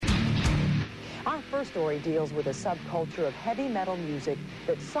Her story deals with a subculture of heavy metal music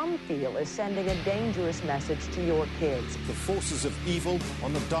that some feel is sending a dangerous message to your kids. The forces of evil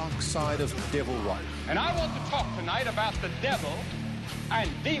on the dark side of Devil Ride. And I want to talk tonight about the devil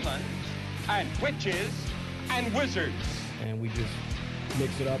and demons and witches and wizards. And we just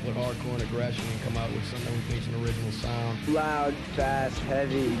mix it up with hardcore and aggression and come out with something we think is an original sound. Loud, fast,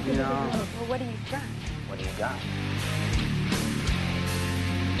 heavy, you know. Well, what do you got? What do you got?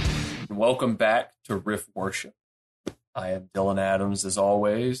 Welcome back to Riff Worship. I am Dylan Adams, as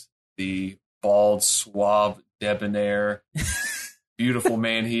always, the bald, suave, debonair, beautiful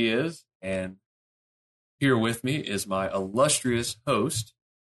man he is. And here with me is my illustrious host,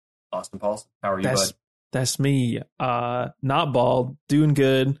 Austin Paulson. How are you, bud? That's me. Not bald, doing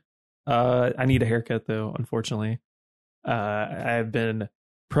good. I need a haircut though, unfortunately. I've been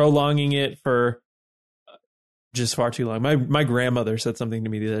prolonging it for just far too long. My grandmother said something to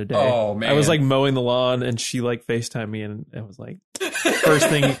me the other day. Oh man. I was like mowing the lawn and she like FaceTimed me and it was like first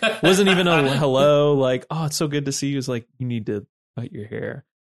thing wasn't even a hello, like, oh, it's so good to see you. It was like, you need to cut your hair.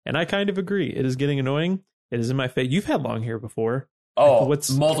 And I kind of agree. It is getting annoying. It is in my face. You've had long hair before. Oh, like,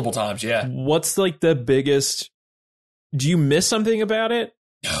 multiple times, yeah. What's like the biggest? Do you miss something about it?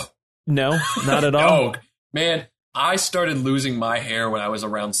 No, not at all. No, man. I started losing my hair when I was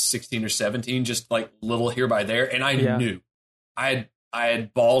around 16 or 17, just like little here by there, and I knew I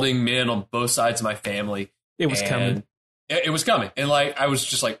had balding men on both sides of my family. It was coming. It was coming, and like I was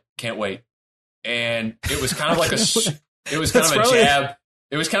just like, can't wait. And it was kind of like it was kind of a jab.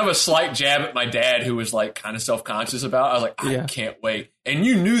 It was kind of a slight jab at my dad, who was like kind of self-conscious about it. I was like, I can't wait. And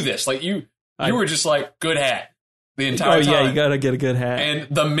you knew this, like you were just like, good hat the entire time. Oh yeah, you gotta get a good hat.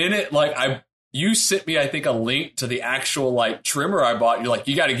 And the minute like you sent me, I think, a link to the actual like trimmer I bought. You're like,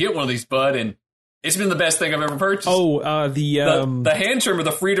 you got to get one of these, bud. And it's been the best thing I've ever purchased. Oh, the hand trimmer,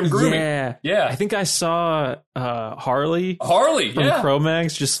 the Freedom Grooming. Yeah. I think I saw Harley from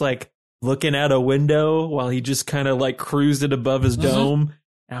Cro-Mags just like looking out a window while he just kind of like cruised it above his dome.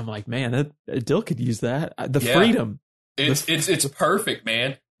 And I'm like, man, Dill could use that. The Freedom. It's perfect,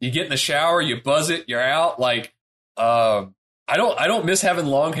 man. You get in the shower, you buzz it, you're out. Like, I don't miss having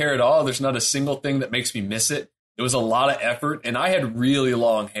long hair at all. There's not a single thing that makes me miss it. It was a lot of effort, and I had really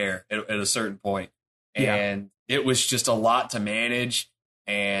long hair at a certain point, and it was just a lot to manage.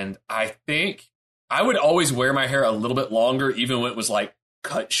 And I think I would always wear my hair a little bit longer, even when it was like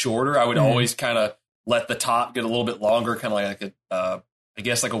cut shorter. I would always kind of let the top get a little bit longer, kind of like I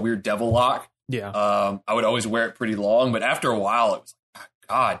guess like a weird devil lock. Yeah. I would always wear it pretty long, but after a while, it was like,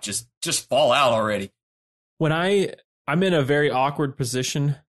 God, just fall out already. When I'm in a very awkward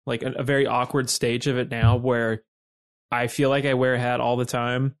position, like a very awkward stage of it now, where I feel like I wear a hat all the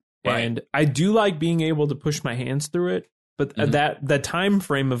time, and I do like being able to push my hands through it. But the time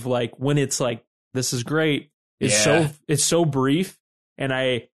frame of like when it's like this is great is it's so brief, and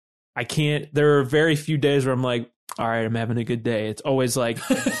I can't. There are very few days where I'm like, all right, I'm having a good day. It's always like,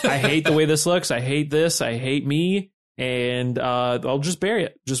 I hate the way this looks. I hate this. I hate me. And I'll just bury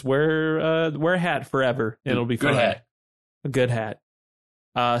it. Just wear a hat forever, and it'll be fun. Good hat. A good hat.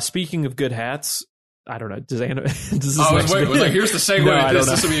 Speaking of good hats, I don't know. Does this was like, here's the segue. No,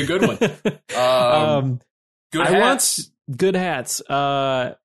 this will be a good one. Good hats. Good hats.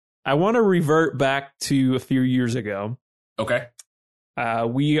 I want to revert back to a few years ago. Okay.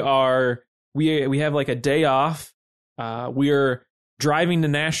 We have like a day off. We are driving to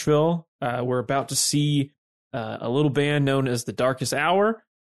Nashville. We're about to see a little band known as The Darkest Hour.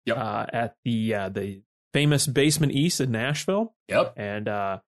 Yep. At the famous Basement East in Nashville. Yep.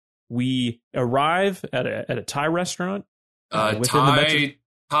 And we arrive at a Thai restaurant. Thai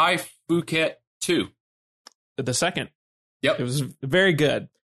Phuket 2. The second. Yep. It was very good.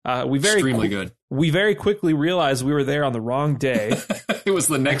 Extremely good. We very quickly realized we were there on the wrong day. It was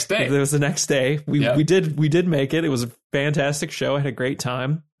the next day. It was the next day. We did make it. It was a fantastic show. I had a great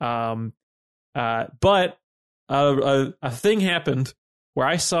time. But a thing happened where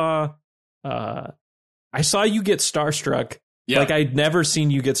I saw you get starstruck. Yep. Like I'd never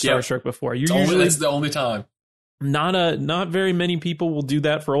seen you get starstruck before. It's the only time. Not very many people will do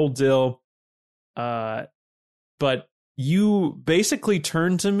that for old Dill. But you basically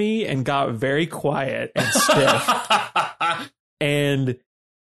turned to me and got very quiet and stiff. And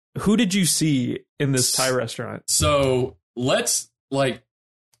who did you see in this Thai restaurant? So let's all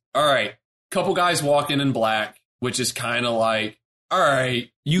right, couple guys walk in black, which is kind of like, all right,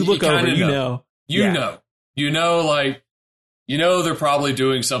 you look over, you know, they're probably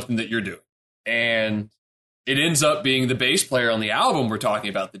doing something that you're doing. And it ends up being the bass player on the album we're talking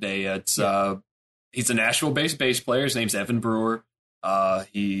about today. It's he's a Nashville-based bass player. His name's Evan Brewer.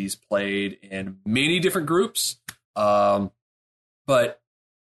 He's played in many different groups. But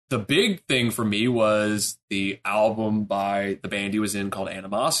the big thing for me was the album by the band he was in called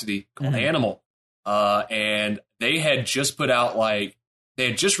Animosity, called Animal. And they had just put out they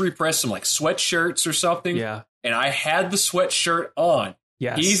had just repressed some sweatshirts or something. Yeah. And I had the sweatshirt on.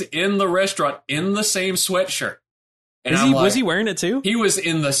 Yes. He's in the restaurant in the same sweatshirt. And was he wearing it too? He was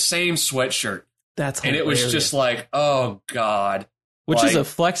in the same sweatshirt. That's and hilarious. it was just oh God. Which is a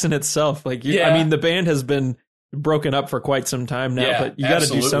flex in itself. I mean, the band has been broken up for quite some time now, but you got to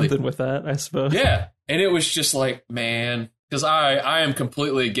do something with that, I suppose. Yeah. And it was just man, because I am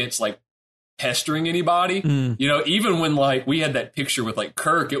completely against pestering anybody. Even when we had that picture with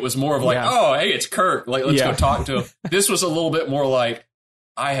Kirk, it was more of oh, hey, it's Kirk. Let's go talk to him. This was a little bit more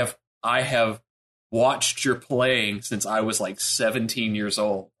I have watched your playing since I was 17 years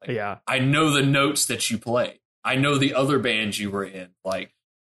old. I know the notes that you play. I know the other bands you were in.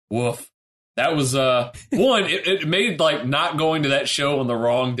 Woof. That was one. It made not going to that show on the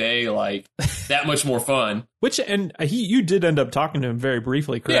wrong day that much more fun. You did end up talking to him very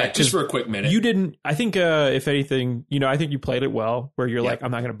briefly, correct? Yeah, just for a quick minute. You didn't. I think if anything, I think you played it well. Where you're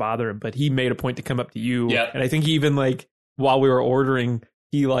I'm not going to bother him, but he made a point to come up to you. Yeah. And I think he even while we were ordering,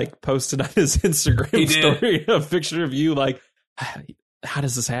 he posted on his Instagram story a picture of you how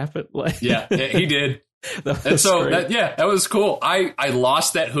does this happen? Yeah, he did. That was cool. I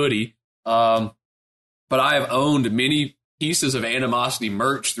lost that hoodie. But I have owned many pieces of Animosity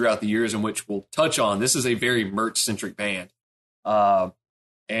merch throughout the years, in which we'll touch on. This is a very merch-centric band.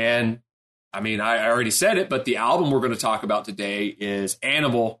 And I mean, I already said it, but the album we're going to talk about today is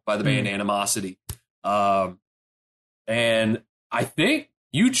Animal by the band Animosity. And I think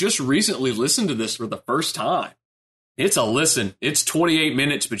you just recently listened to this for the first time. It's a listen. It's 28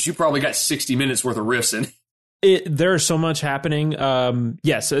 minutes, but you probably got 60 minutes worth of riffs in. There's so much happening.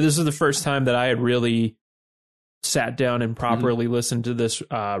 Yes, this is the first time that I had really sat down and properly listened to this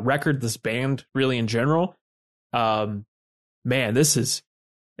record, this band, really in general. Man, this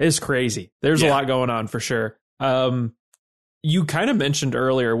is crazy. There's a lot going on for sure. You kind of mentioned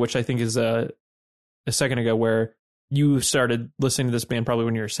earlier, which I think is a second ago, where you started listening to this band probably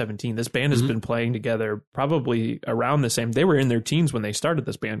when you were 17. This band has been playing together probably around the same. They were in their teens when they started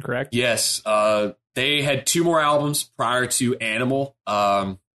this band, correct? Yes. They had 2 more albums prior to Animal.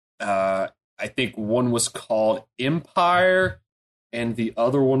 I think one was called Empire, and the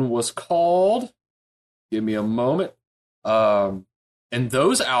other one was called, give me a moment. And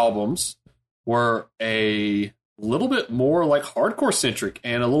those albums were a little bit more hardcore centric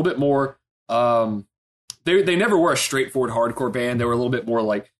and a little bit more, they never were a straightforward hardcore band. They were a little bit more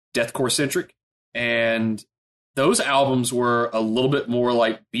deathcore centric. And those albums were a little bit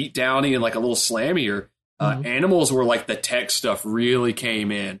more beat downy and a little slammier. Animals were the tech stuff really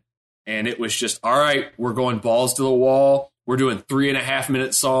came in. And it was just, all right, we're going balls to the wall. We're doing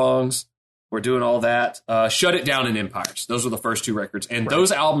 3.5-minute songs. We're doing all that. Shut It Down and Empires. Those were the first 2 records. And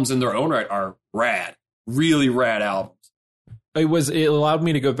those albums in their own right are rad. Really rad albums. It allowed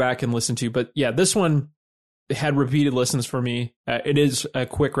me to go back and listen to, but yeah, this one had repeated listens for me. It is a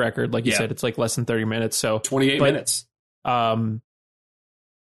quick record. Like you said, it's less than 30 minutes. So 28 minutes.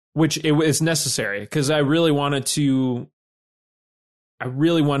 Which it was necessary because I really wanted to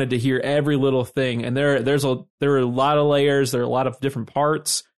hear every little thing. And there were a lot of layers. There are a lot of different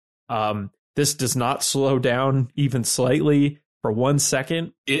parts. This does not slow down even slightly for 1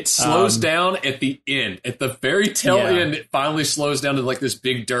 second. It slows down at the end. At the very tail end, it finally slows down to this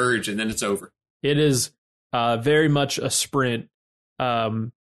big dirge, and then it's over. It is very much a sprint.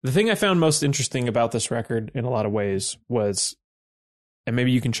 The thing I found most interesting about this record in a lot of ways was, and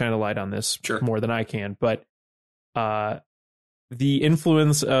maybe you can shine a light on this more than I can, but the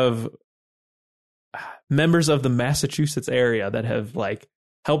influence of members of the Massachusetts area that have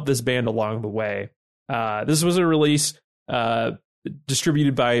helped this band along the way. This was a release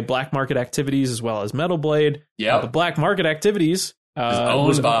distributed by Black Market Activities as well as Metal Blade. Yeah, the Black Market Activities is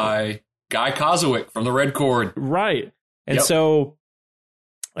owned by Guy Kozowick from the Red Chord. Right. And so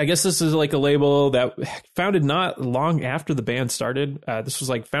I guess this is a label that founded not long after the band started. This was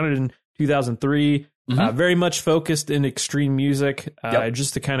founded in 2003. Very much focused in extreme music.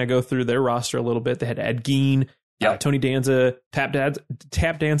 Just to kind of go through their roster a little bit, they had Ed Gein, Tony Danza, Tap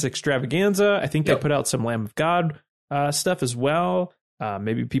Dance Extravaganza. I think they put out some Lamb of God stuff as well.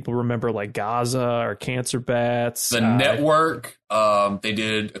 Maybe people remember Gaza or Cancer Bats. The Network. They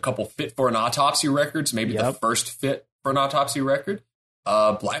did a couple Fit for an Autopsy records. Maybe the first Fit for an Autopsy record.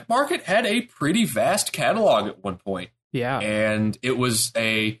 Black Market had a pretty vast catalog at one point. Yeah. And it was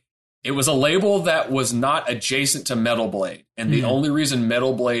It was a label that was not adjacent to Metal Blade, and the only reason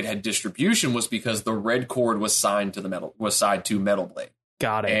Metal Blade had distribution was because the Red Chord was signed to Metal Blade.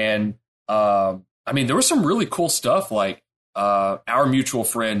 Got it. And I mean, there was some really cool stuff. Like our mutual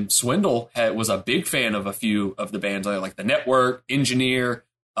friend Swindle was a big fan of a few of the bands, like The Network, Engineer,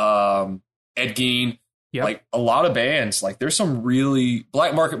 Ed Gein. Yep. Like a lot of bands. Like there's some really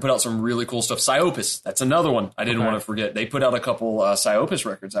Black Market put out some really cool stuff. Psyopus, that's another one I didn't want to forget. They put out a couple Psyopus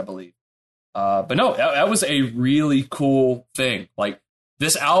records, I believe. But no, that was a really cool thing. Like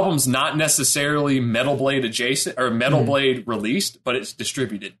this album's not necessarily Metal Blade adjacent or Metal Blade released, but it's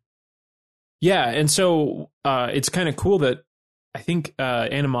distributed. Yeah, and so it's kind of cool that I think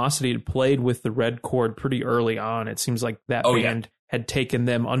Animosity had played with the Red Chord pretty early on. It seems like that band had taken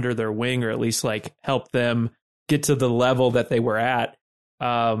them under their wing, or at least like helped them get to the level that they were at.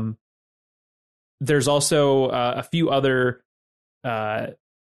 There's also a few other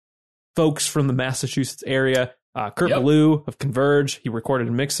folks from the Massachusetts area. Kurt Ballou of Converge, he recorded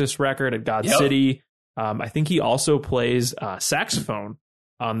and mixed this record at God City. I think he also plays saxophone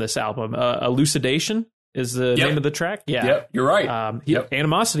on this album. Elucidation is the name of the track. Yeah, yep, you're right.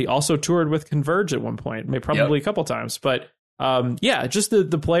 Animosity also toured with Converge at one point, maybe probably a couple times. But just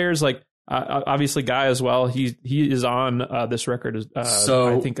the players, like obviously Guy as well. He is on this record.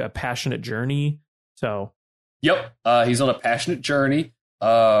 I think A Passionate Journey. So, he's on A Passionate Journey.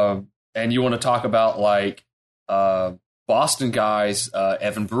 And you want to talk about like Boston guys?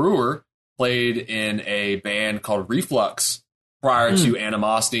 Evan Brewer played in a band called Reflux prior to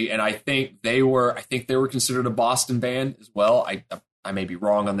Animosity, and I think they were considered a Boston band as well. I may be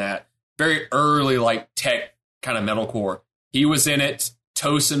wrong on that. Very early, like tech kind of metalcore. He was in it.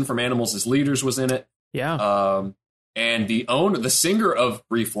 Tosin from Animals as Leaders was in it. Yeah. And the singer of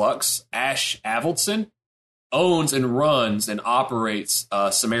Reflux, Ash Avildsen, owns and runs and operates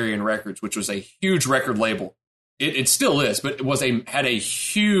Sumerian Records, which was a huge record label. It still is, but it had a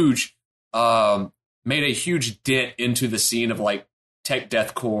huge made a huge dent into the scene of like tech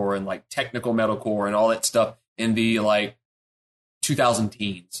deathcore and like technical metalcore and all that stuff in the like 2000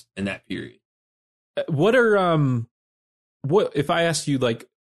 teens in that period. What if I asked you, like,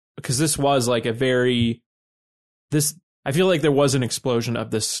 because this was like I feel like there was an explosion of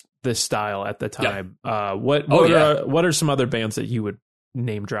this style at the time. What are some other bands that you would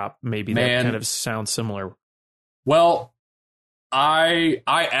name drop maybe that kind of sound similar? Well, I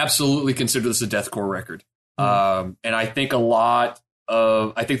absolutely consider this a deathcore record. And I think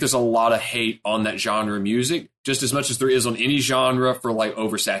there's a lot of hate on that genre of music, just as much as there is on any genre for like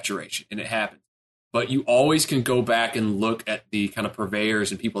oversaturation, and it happens. But you always can go back and look at the kind of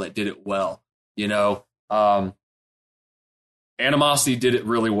purveyors and people that did it well. You know, Animosity did it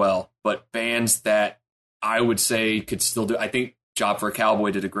really well, but bands that I would say could still do, I think Job for a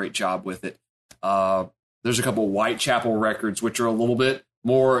Cowboy did a great job with it. There's a couple Whitechapel records, which are a little bit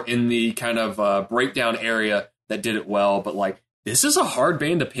more in the kind of breakdown area that did it well. But like, this is a hard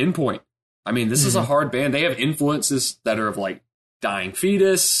band to pinpoint. I mean, this is a hard band. They have influences that are of like Dying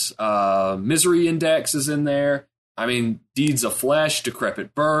Fetus, Misery Index is in there. I mean, Deeds of Flesh,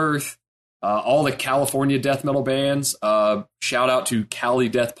 Decrepit Birth, all the California death metal bands. Shout out to Cali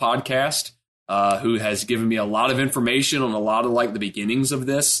Death Podcast, who has given me a lot of information on a lot of like the beginnings of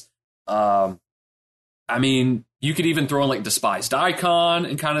this. I mean, you could even throw in like Despised Icon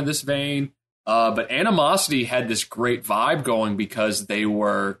in kind of this vein. But Animosity had this great vibe going because they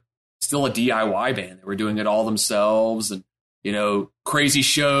were still a DIY band. They were doing it all themselves, and, you know, crazy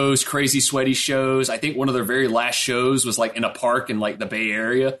shows, crazy sweaty shows. I think one of their very last shows was like in a park in like the Bay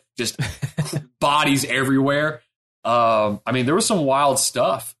Area, just bodies everywhere. I mean, there was some wild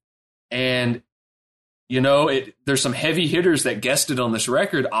stuff. And, you know, there's some heavy hitters that guested on this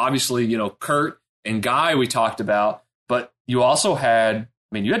record. Obviously, you know, Kurt and Guy we talked about, but you also had,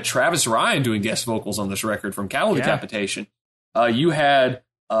 you had Travis Ryan doing guest vocals on this record from Cattle Decapitation. You had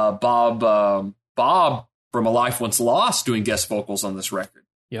Bob from A Life Once Lost doing guest vocals on this record.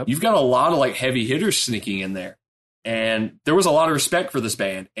 Yep. You've got a lot of like heavy hitters sneaking in there. And there was a lot of respect for this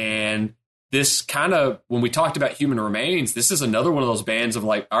band. And this kind of, when we talked about Human Remains, this is another one of those bands of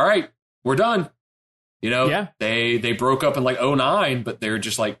like, all right, we're done. You know, they broke up in like 2009, but they're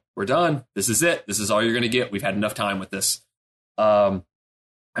just like, we're done. This is it. This is all you're going to get. We've had enough time with this.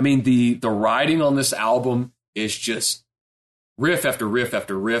 I mean, the writing on this album is just riff after riff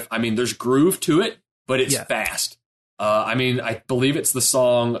after riff. I mean, there's groove to it, but it's fast. I mean, I believe it's the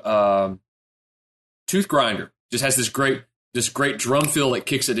song Tooth Grinder. Just has this great drum fill that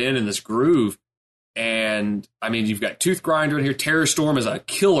kicks it in this groove. And I mean, you've got Tooth Grinder in here. Terror Storm is a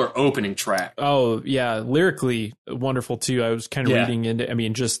killer opening track. Oh yeah, lyrically wonderful too. I was kind of reading into, I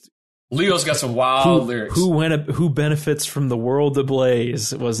mean, just Leo's got some wild lyrics. Who benefits from the world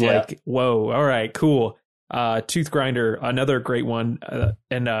ablaze was like, whoa, all right, cool. Tooth Grinder, another great one,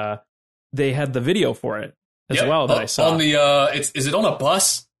 and they had the video for it as well that I saw. On the is it on a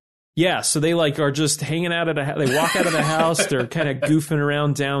bus? Yeah, so they like are just hanging out they walk out of the house, they're kind of goofing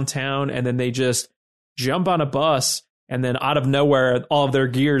around downtown, and then they just jump on a bus, and then out of nowhere, all of their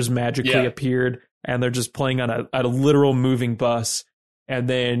gears magically appeared, and they're just playing on a literal moving bus, and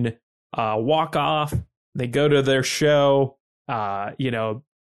then walk off. They go to their show,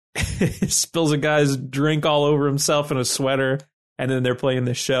 spills a guy's drink all over himself in a sweater, and then they're playing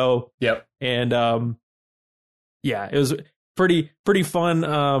the show. Yep. And it was pretty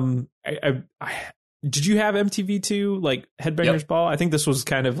fun. Did you have MTV2, like Headbangers Ball? I think this was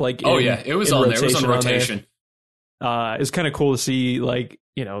kind of like it was on there. It was on rotation. It's kind of cool to see, like,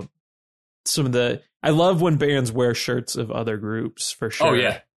 some of the. I love when bands wear shirts of other groups, for sure. Oh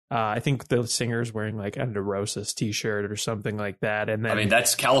yeah. I think the singer's wearing like a Neurosis t-shirt or something like that. And then,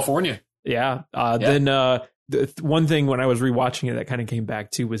 that's California. Yeah. Then the one thing when I was rewatching it that kind of came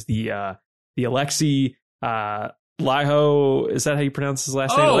back to was the Alexi Laiho. Is that how you pronounce his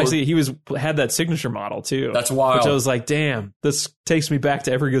last name? Alexi, he had that signature model too. That's wild. Which I was like, damn, this takes me back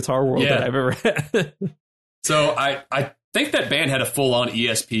to every Guitar World that I've ever had. So I think that band had a full-on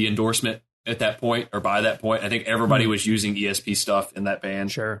ESP endorsement at that point, or by that point. I think everybody was using ESP stuff in that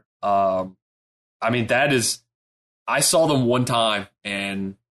band. Sure. I saw them one time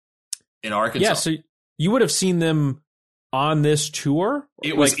in Arkansas. Yeah, so you would have seen them on this tour?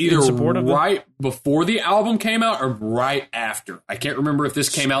 It was either right before the album came out or right after. I can't remember if this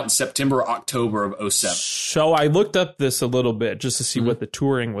came out in September or October of 2007. So I looked up this a little bit just to see what the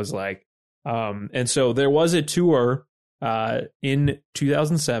touring was like. And so there was a tour in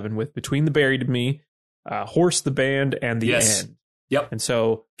 2007 with Between the Buried and Me, Horse the Band, and The End. Yep. And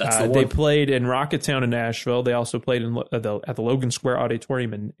so they played in Rocketown in Nashville. They also played at the Logan Square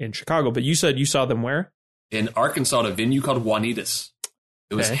Auditorium in Chicago. But you said you saw them where? In Arkansas, at a venue called Juanitas.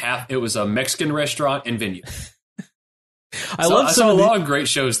 It was a Mexican restaurant and venue. I saw a lot of great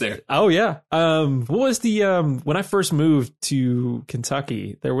shows there. Oh yeah. What was the when I first moved to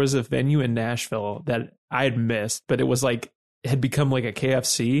Kentucky, there was a venue in Nashville that I had missed, but it was like it had become like a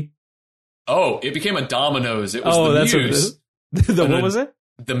KFC. Oh, it became a Domino's. It was the Muse. What was it?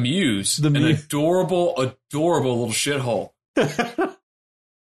 The Muse. An adorable little shithole.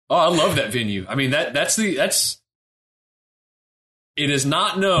 Oh, I love that venue. I mean, it is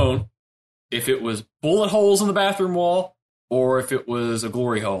not known if it was bullet holes in the bathroom wall or if it was a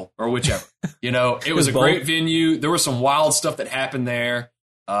glory hole or whichever. It was a great venue. There was some wild stuff that happened there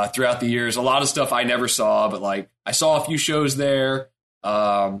throughout the years. A lot of stuff I never saw, but like I saw a few shows there,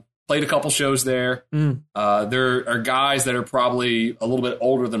 played a couple shows there. There are guys that are probably a little bit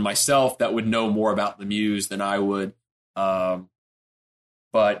older than myself that would know more about the Muse than I would.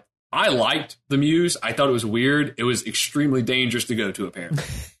 But I liked the Muse. I thought it was weird. It was extremely dangerous to go to, apparently.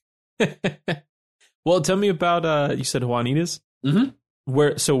 Well, tell me about, you said Juanitas?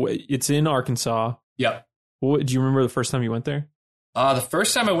 Mm-hmm. So it's in Arkansas. Yep. Do you remember the first time you went there? The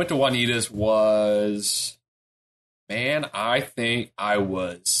first time I went to Juanitas was, I think I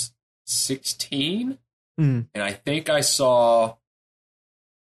was 16. And I think I saw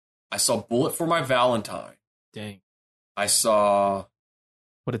Bullet for My Valentine. Dang. I saw...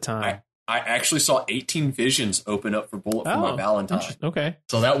 What a time. I actually saw 18 Visions open up for Bullet for My Valentine. Okay.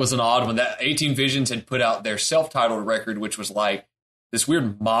 So that was an odd one. That 18 Visions had put out their self-titled record, which was like this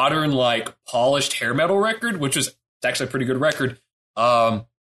weird modern, like polished hair metal record, which was actually a pretty good record. But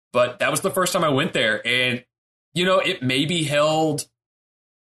that was the first time I went there. And, it maybe held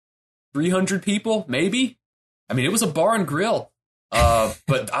 300 people, maybe. I mean, it was a bar and grill.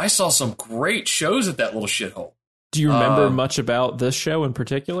 But I saw some great shows at that little shithole. Do you remember much about this show in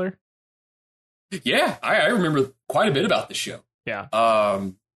particular? Yeah, I remember quite a bit about this show. Yeah.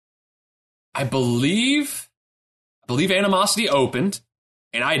 I believe Animosity opened,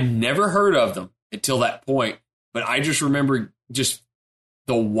 and I had never heard of them until that point. But I just remember just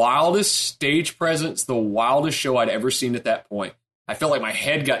the wildest stage presence, the wildest show I'd ever seen at that point. I felt like my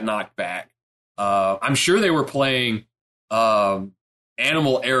head got knocked back. I'm sure they were playing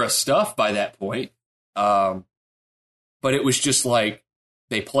Animal era stuff by that point. But it was just like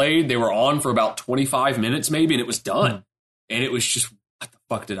they were on for about 25 minutes maybe, and it was done. And it was just, what the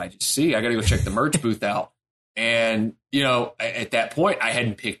fuck did I just see? I got to go check the merch booth out. And, at that point, I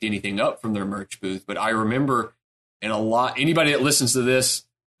hadn't picked anything up from their merch booth. But I remember, and anybody that listens to this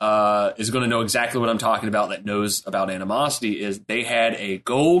is going to know exactly what I'm talking about that knows about Animosity, is they had a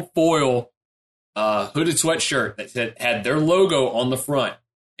gold foil hooded sweatshirt that had their logo on the front.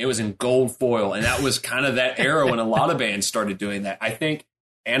 It was in gold foil, and that was kind of that era when a lot of bands started doing that. I think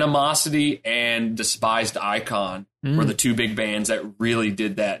Animosity and Despised Icon were the two big bands that really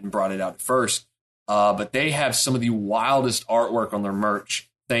did that and brought it out first. But they have some of the wildest artwork on their merch,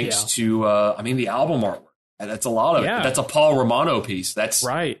 thanks to, the album artwork. That's a lot of it. That's a Paul Romano piece. That's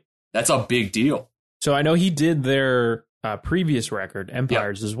right. That's a big deal. So I know he did their previous record,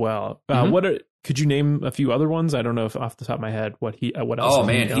 Empires, as well. Could you name a few other ones? I don't know if off the top of my head what else. Oh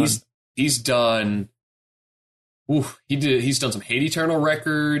man, he's done. He's done some Hate Eternal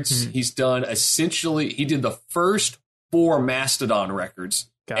records. He's done he did the first 4 Mastodon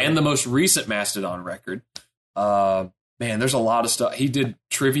records and the most recent Mastodon record. Man, there's a lot of stuff. He did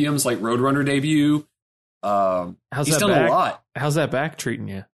Trivium's like Roadrunner debut. He's done a lot. How's that back treating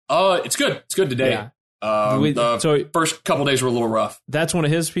you? It's good. It's good today. Yeah. The first couple days were a little rough. That's one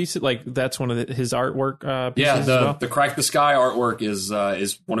of his pieces. Like that's one of his artwork. Pieces the Crack the Sky artwork is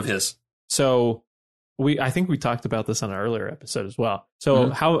one of his. So I think we talked about this on an earlier episode as well. So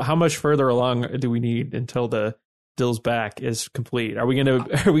how much further along do we need until the Dill's Back is complete? Are we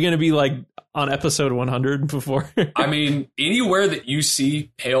gonna be like on episode 100 before? I mean, anywhere that you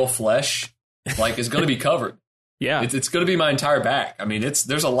see pale flesh, like, is going to be covered. Yeah, it's going to be my entire back. I mean,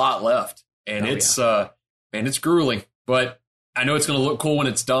 there's a lot left. And it's grueling, but I know it's going to look cool when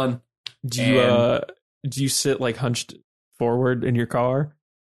it's done. Do you sit like hunched forward in your car?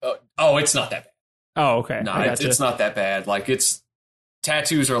 It's not that bad. Oh, okay. No, it's not that bad. Like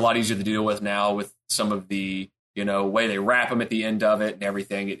tattoos are a lot easier to deal with now with some of the, way they wrap them at the end of it and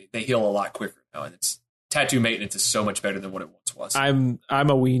everything. They heal a lot quicker now, and tattoo maintenance is so much better than what it once was. I'm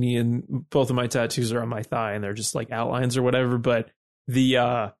a weenie, and both of my tattoos are on my thigh, and they're just like outlines or whatever. But they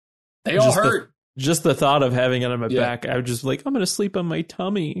all hurt. Just the thought of having it on my back, I was just like, I'm going to sleep on my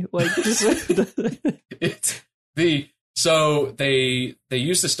tummy. Like, So they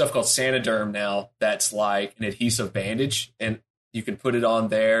use this stuff called Sanoderm now. That's like an adhesive bandage, and you can put it on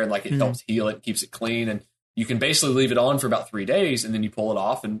there, and like it helps heal it, keeps it clean, and you can basically leave it on for about 3 days, and then you pull it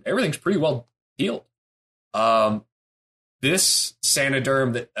off, and everything's pretty well healed. This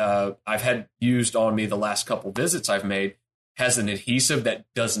Sanoderm that I've had used on me the last couple visits I've made has an adhesive that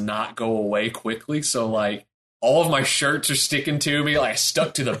does not go away quickly. So like all of my shirts are sticking to me. Like I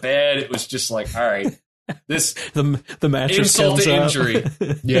stuck to the bed. It was just like, all right, this the mattress insult to injury.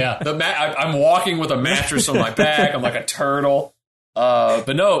 Yeah. I'm walking with a mattress on my back. I'm like a turtle.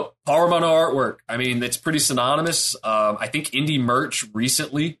 But no, Paul Romano artwork. I mean, it's pretty synonymous. I think Indie Merch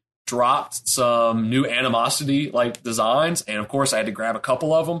recently dropped some new Animosity like designs. And of course I had to grab a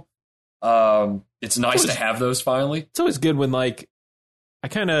couple of them. It's nice to have those finally. It's always good when like I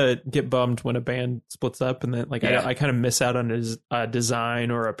kind of get bummed when a band splits up and then like I kind of miss out on a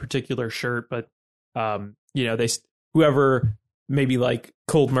design or a particular shirt, but whoever maybe like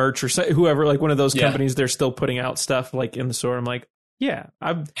Cold Merch or whoever, like one of those companies, they're still putting out stuff like in the store. I'm like,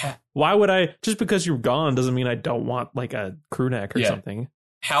 why would I, just because you're gone doesn't mean I don't want like a crew neck or something.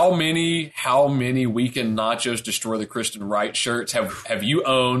 How many Weekend Nachos Destroy the Christian Right shirts have you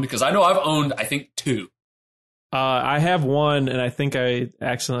owned? Because I know I've owned, I think 2. I have one, and I think I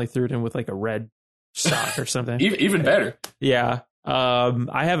accidentally threw it in with like a red sock or something. Even better. Yeah.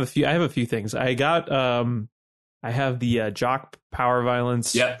 I have a few things. I have the Jock Power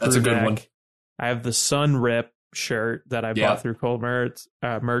Violence. Yeah, that's a good one. I have the Sun Rip shirt that I bought through Cold Merch.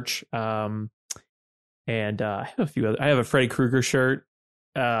 And I have a few other. I have a Freddy Krueger shirt.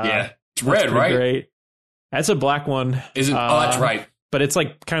 It's red, right? Great. That's a black one. Is it? That's right. But it's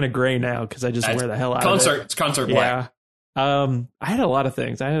like kind of gray now because I just wear the hell out of it. It's concert black. I had a lot of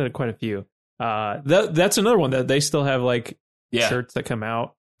things. I had quite a few. That's another one that they still have like shirts that come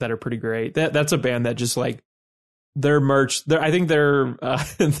out that are pretty great. That's a band that just like their merch. I think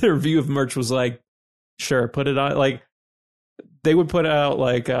their view of merch was like, sure, put it on. Like they would put out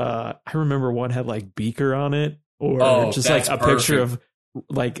like I remember one had like Beaker on it, or just like a picture of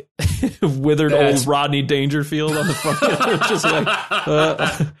like withered old Rodney Dangerfield on the front. Just like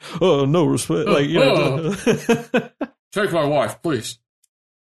no respect, like take my wife, please.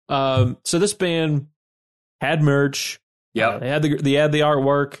 So this band had merch. Yeah, they had the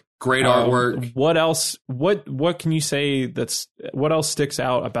artwork. Great artwork. What else? What can you say? What else sticks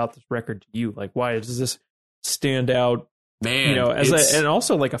out about this record to you? Like, why does this stand out? Man, and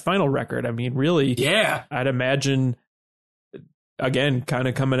also like a final record. I mean, really, I'd imagine again, kind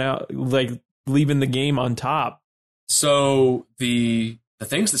of coming out like leaving the game on top. So the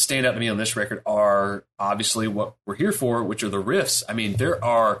things that stand out to me on this record are obviously what we're here for, which are the riffs. I mean, there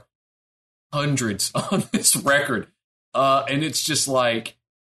are hundreds on this record, and it's just like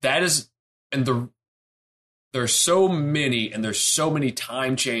that is, and there's so many, and there's so many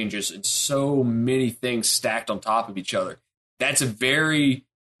time changes and so many things stacked on top of each other. That's a very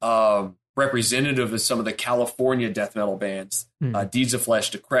representative of some of the California death metal bands. Deeds of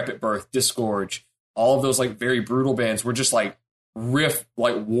Flesh, Decrepit Birth, Disgorge, all of those like very brutal bands were just like riff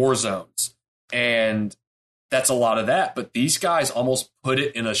like war zones. And that's a lot of that. But these guys almost put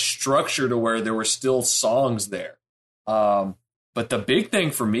it in a structure to where there were still songs there. But the big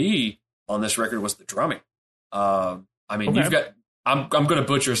thing for me on this record was the drumming. You've got, I'm going to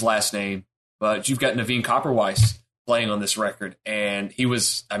butcher his last name, but you've got Naveen Copperweiss playing on this record. And he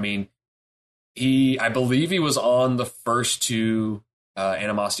was, I believe he was on the first two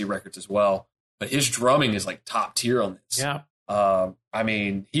Animosity records as well, but his drumming is like top tier on this. Yeah.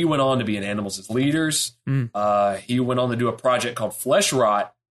 He went on to be in Animals as Leaders. He went on to do a project called Flesh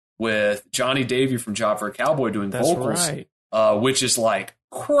Rot with Johnny Davey from Job for a Cowboy doing vocals, which is like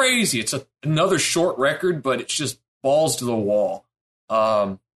crazy. It's another short record, but it's just balls to the wall.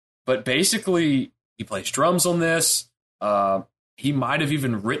 But basically, he plays drums on this. He might have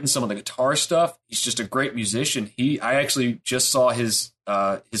even written some of the guitar stuff. He's just a great musician. I actually just saw his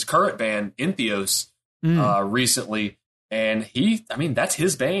current band, Entheos, recently. And that's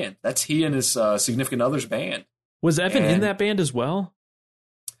his band. That's he and his significant other's band. Was Evan in that band as well?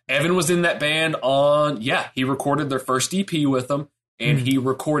 Evan was in that band he recorded their first EP with them, and he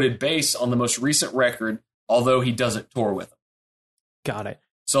recorded bass on the most recent record, although he doesn't tour with them. Got it.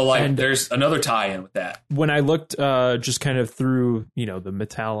 So, there's another tie-in with that. When I looked just kind of through, the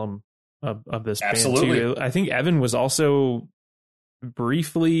Metallum of this band, too, I think Evan was also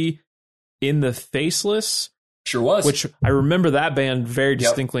briefly in the Faceless. Sure was. Which I remember that band very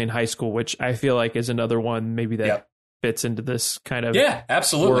distinctly in high school, which I feel like is another one maybe that fits into this kind of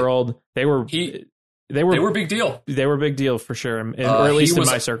world. They were big deal. They were a big deal for sure, or at least in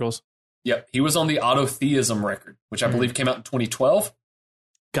my circles. Yep. He was on the Autotheism record, which I believe came out in 2012.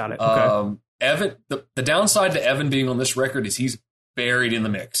 Got it. Okay. Evan, the downside to Evan being on this record is he's buried in the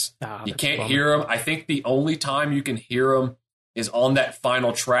mix. You can't hear him. I think the only time you can hear him is on that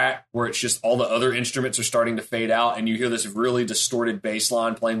final track where it's just all the other instruments are starting to fade out and you hear this really distorted bass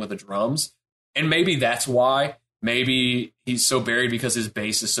line playing with the drums. And maybe that's why. Maybe he's so buried because his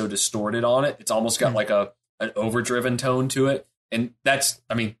bass is so distorted on it. It's almost got like an overdriven tone to it. And this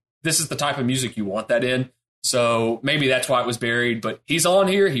is the type of music you want that in. So maybe that's why it was buried. But he's on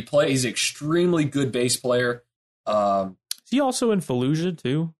here. He's an extremely good bass player. Is he also in Fallujah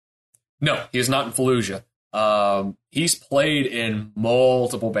too? No, he is not in Fallujah. He's played in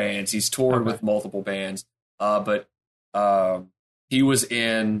multiple bands. He's toured with multiple bands. But he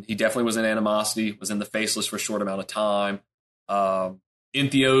definitely was in Animosity, was in the Faceless for a short amount of time.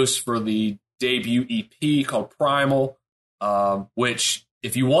 Entheos for the debut EP called Primal, which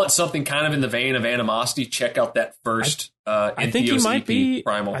if you want something kind of in the vein of Animosity, check out that first Entheos EP,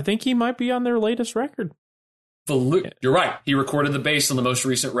 Primal. I think he might be on their latest record. You're right. He recorded the bass on the most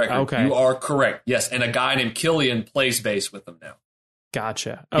recent record. Okay. You are correct. Yes, and a guy named Killian plays bass with them now.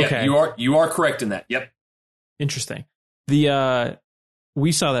 Gotcha. Okay. Yeah, you are correct in that. Yep. Interesting. We saw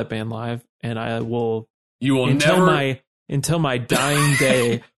that band live, and I will. You will until my dying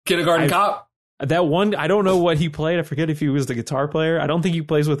day. Kindergarten Cop. That one, I don't know what he played. I forget if he was the guitar player. I don't think he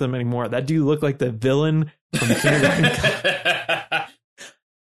plays with them anymore. That dude looked like the villain from Kindergarten Cop.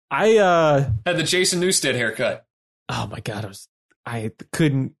 I had the Jason Newsted haircut. Oh my god, I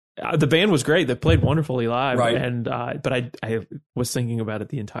couldn't. The band was great. They played wonderfully live, right? And but I was thinking about it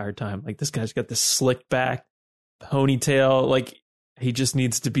the entire time. Like, this guy's got this slick back ponytail. Like, he just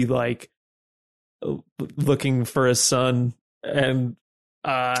needs to be like looking for his son, and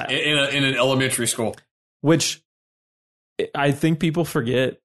in an elementary school, which I think people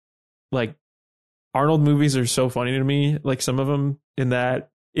forget. Like, Arnold movies are so funny to me. Like, some of them, in that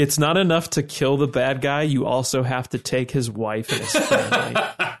it's not enough to kill the bad guy. You also have to take his wife and his family.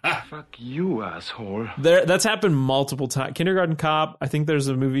 Fuck you, asshole. That's happened multiple times. Kindergarten Cop. I think there's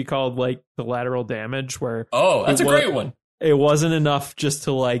a movie called like Collateral Damage where that's a great one. It wasn't enough just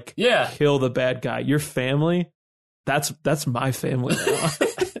to kill the bad guy. Your family. That's my family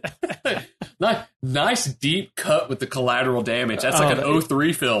now. Nice deep cut with the Collateral Damage. That's like an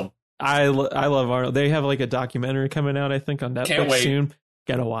 03 film. I love Arnold. They have like a documentary coming out, I think, on Netflix soon.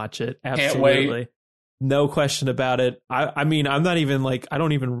 Gotta watch it. Absolutely. Can't wait. No question about it. I mean, I'm not even I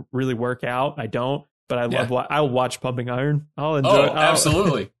don't even really work out. I don't, but I love. I'll watch Pumping Iron. I'll enjoy.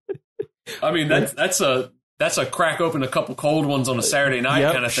 Absolutely. I mean, that's a crack open a couple cold ones on a Saturday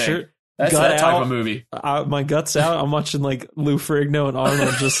night kind of thing. Sure. That's that type of movie. My gut's out. I'm watching like Lou Ferrigno and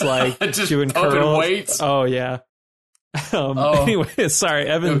Arnold just just doing curls. Weights. Oh yeah. Anyway, sorry,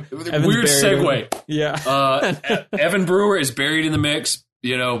 Evan. Evan's Weird buried segue. Yeah. Evan Brewer is buried in the mix.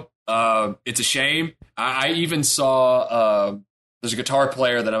 You know, it's a shame. I even saw there's a guitar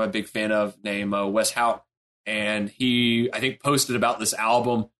player that I'm a big fan of named Wes Houck, and he, I think, posted about this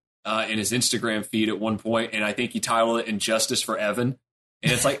album in his Instagram feed at one point, and I think he titled it "Injustice for Evan."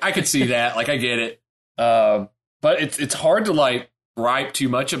 And it's like, I could see that, like, I get it, but it's hard to like gripe too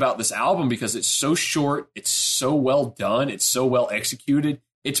much about this album because it's so short, it's so well done, it's so well executed,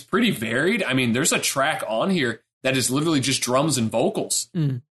 it's pretty varied. I mean, there's a track on here that is literally just drums and vocals,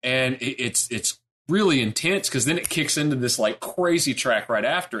 and it's really intense because then it kicks into this like crazy track right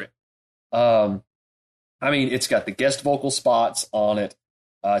after it. I mean, it's got the guest vocal spots on it.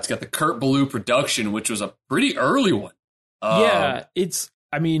 It's got the Kurt Ballou production, which was a pretty early one. And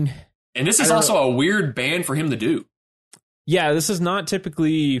this is also a weird band for him to do. Yeah, this is not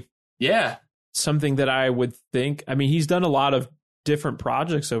typically Yeah. something that I would think. I mean, he's done a lot of different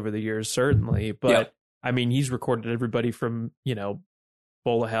projects over the years, certainly, but Yeah. I mean, he's recorded everybody from, you know,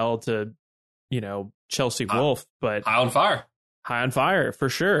 Bowl of Hell to, you know, Chelsea Wolf, but High on Fire. High on Fire for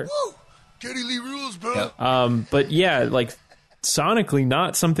sure. Geddy Lee rules, bro. Yeah. But yeah, like sonically,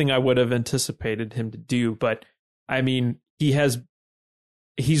 not something I would have anticipated him to do. But I mean,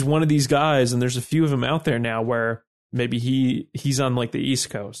 he's one of these guys, and there's a few of them out there now where maybe he's on like the East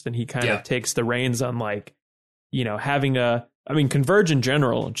Coast and he kind of takes the reins on like, you know, having Converge in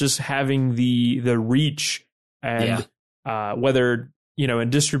general, just having the reach and whether, you know, in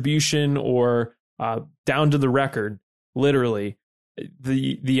distribution or down to the record, literally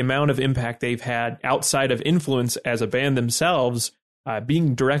the amount of impact they've had outside of influence as a band themselves,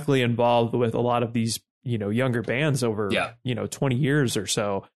 being directly involved with a lot of these, you know, younger bands over, you know, 20 years or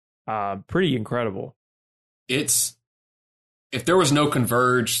so. Pretty incredible. If there was no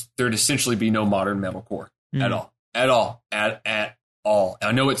Converge, there'd essentially be no modern metalcore at all.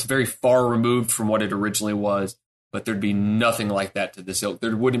 I know it's very far removed from what it originally was, but there'd be nothing like that to this ilk.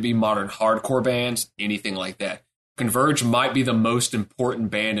 There wouldn't be modern hardcore bands, anything like that. Converge might be the most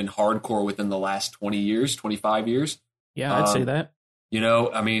important band in hardcore within the last 20 years, 25 years. Yeah, I'd say that. You know,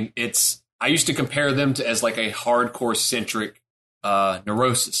 I mean, I used to compare them to as like a hardcore centric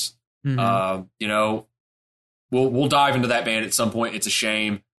Neurosis. Mm-hmm. You know, we'll dive into that band at some point. It's a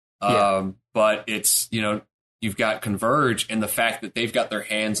shame. But it's, you know, you've got Converge and the fact that they've got their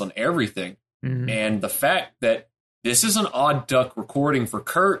hands on everything. Mm-hmm. And the fact that this is an odd duck recording for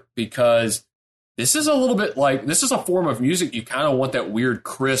Kurt, because this is a little bit like, this is a form of music you kind of want that weird,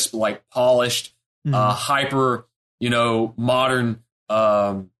 crisp, like polished, hyper, you know, modern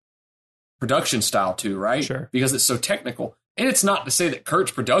production style too, right? Sure. Because it's so technical. And it's not to say that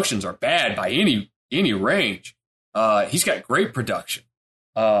Kurt's productions are bad by any range. He's got great production.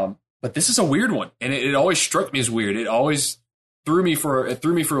 But this is a weird one. And it always struck me as weird. It always threw me for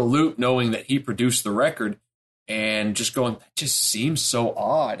a loop, knowing that he produced the record and just going, that just seems so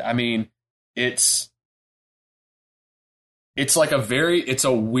odd. I mean, it's like it's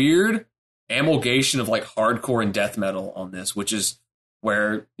a weird amalgamation of like hardcore and death metal on this, which is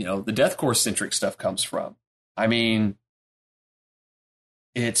where, you know, the deathcore centric stuff comes from. I mean,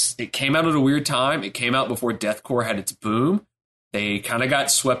 it came out at a weird time. It came out before deathcore had its boom. They kind of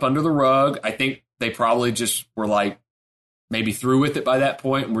got swept under the rug. I think they probably just were like maybe through with it by that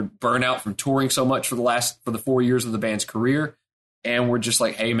point and were burnt out from touring so much for the 4 years of the band's career. And we're just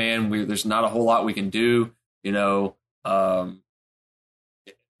like, hey man, there's not a whole lot we can do. You know,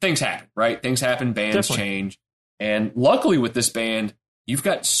 things happen, right? Things happen. Bands change. And luckily with this band, you've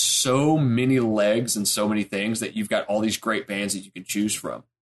got so many legs and so many things that you've got all these great bands that you can choose from.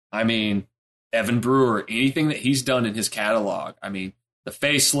 I mean, Evan Brewer, anything that he's done in his catalog. I mean, The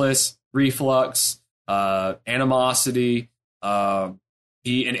Faceless, Reflux, Animosity. And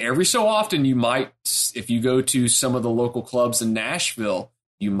every so often you might, if you go to some of the local clubs in Nashville,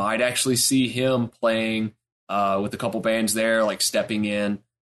 you might actually see him playing with a couple bands there, like stepping in.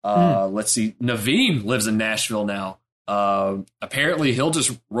 Let's see, Naveen lives in Nashville now. Apparently he'll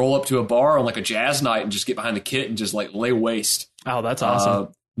just roll up to a bar on like a jazz night and just get behind the kit and just like lay waste. Oh, that's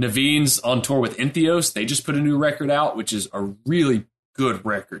awesome. Naveen's on tour with Entheos. They just put a new record out, which is a really good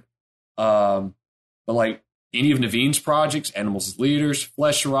record. But like any of Naveen's projects, Animals as Leaders,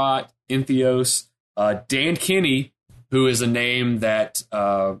 Flesh Rot, Entheos, Dan Kinney, who is a name that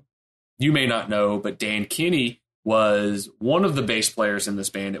you may not know, but Dan Kinney was one of the bass players in this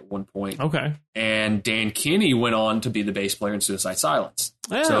band at one point. Okay. And Dan Kinney went on to be the bass player in Suicide Silence.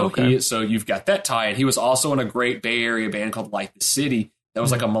 Oh, So you've got that tie. And he was also in a great Bay Area band called Light the City. That was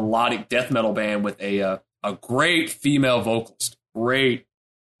like a melodic death metal band with a great female vocalist. Great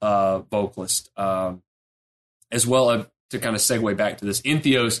vocalist. as well, to kind of segue back to this,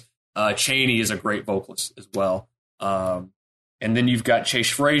 Entheos Chaney is a great vocalist as well. And then you've got Chase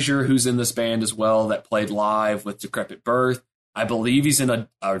Frazier, who's in this band as well, that played live with Decrepit Birth. I believe he's in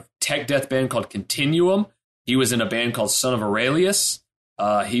a tech death band called Continuum. He was in a band called Son of Aurelius.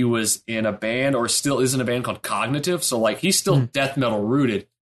 He was in a band, or still is in a band called Cognitive. So, like, he's still death metal rooted.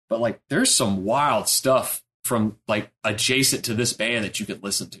 But, like, there's some wild stuff from, like, adjacent to this band that you could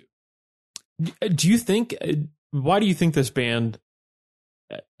listen to. Do you think, why do you think this band,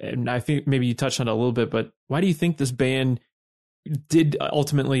 and I think maybe you touched on it a little bit, but why do you think this band did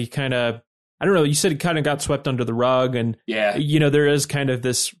ultimately kind of, I don't know, you said it kind of got swept under the rug, and, you know, there is kind of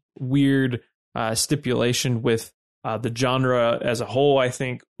this weird stipulation with the genre as a whole. I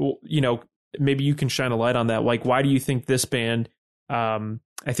think, you know, maybe you can shine a light on that. Like, why do you think this band,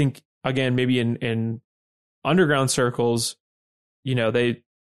 I think, again, maybe in underground circles, you know,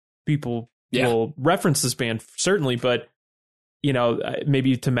 people will reference this band, certainly, but, you know,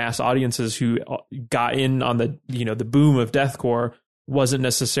 maybe to mass audiences who got in on the, you know, the boom of deathcore, wasn't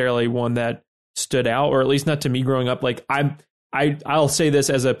necessarily one that stood out, or at least not to me growing up. Like, I'll say this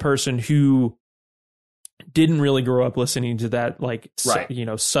as a person who didn't really grow up listening to that, like, you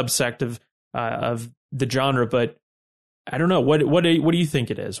know, subsect of the genre, but I don't know, what do you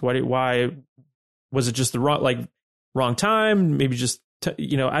think it is? Why was it just the wrong time? Maybe just,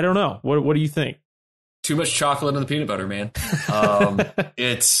 you know, I don't know. What do you think? Too much chocolate in the peanut butter, man. I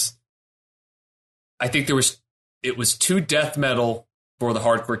think it was too death metal for the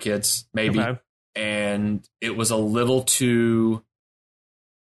hardcore kids, maybe. Okay. And it was a little too,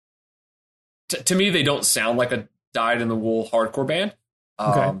 to me, they don't sound like a dyed in the wool hardcore band.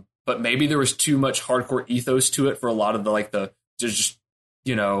 But maybe there was too much hardcore ethos to it for a lot of the just,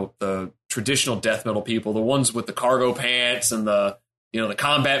 you know, the traditional death metal people, the ones with the cargo pants and the, you know, the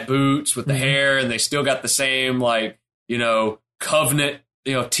combat boots with the hair, and they still got the same, like, you know, Covenant,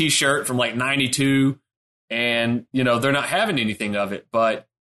 you know, t-shirt from like 92, and, you know, they're not having anything of it. But,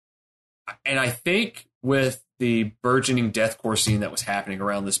 and I think with the burgeoning deathcore scene that was happening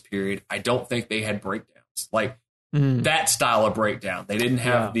around this period, I don't think they had breakdowns like that style of breakdown. They didn't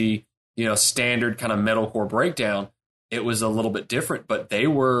have the, you know, standard kind of metalcore breakdown. It was a little bit different, but they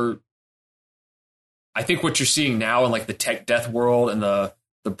were, I think what you're seeing now in like the tech death world and the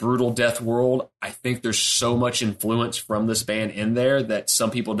brutal death world, I think there's so much influence from this band in there that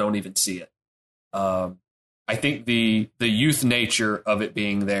some people don't even see it. I think the youth nature of it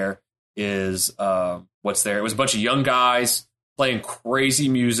being there is what's there. It was a bunch of young guys playing crazy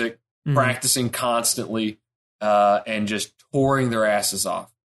music, practicing constantly, and just touring their asses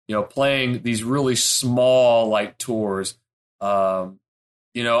off. You know, playing these really small like tours.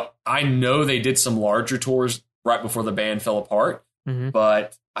 You know, I know they did some larger tours right before the band fell apart,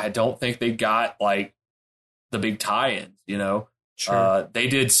 but I don't think they got like the big tie-ins, you know. Sure. They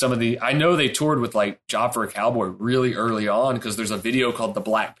did some of I know they toured with like Job for a Cowboy really early on, because there's a video called The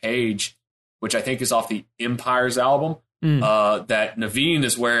Black Page, which I think is off the Empires album, that Naveen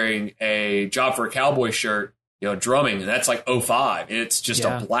is wearing a Job for a Cowboy shirt, you know, drumming, and that's like 05. And it's just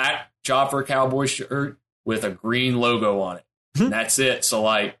a black Job for a Cowboy shirt with a green logo on it. And that's it. So,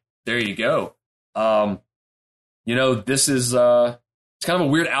 like, there you go. You know, this is it's kind of a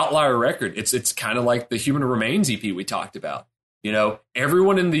weird outlier record. It's kind of like the Human Remains EP we talked about. You know,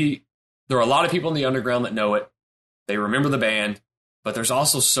 everyone there are a lot of people in the underground that know it. They remember the band, but there's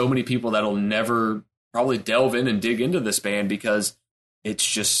also so many people that'll never probably delve in and dig into this band because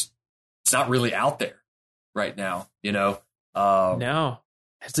it's not really out there right now, you know. Now,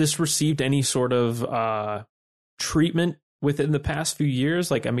 has this received any sort of treatment within the past few years?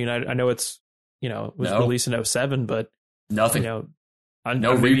 Like, I mean, I know it's, you know, it was released in 07, but nothing. You know,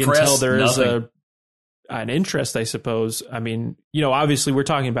 no maybe repress, until there is nothing. An interest, I suppose. I mean, you know, obviously we're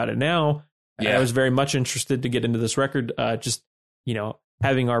talking about it now. Yeah. I was very much interested to get into this record, just, you know,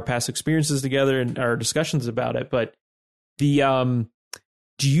 having our past experiences together and our discussions about it. But do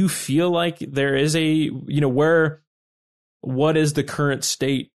you feel like there is you know, what is the current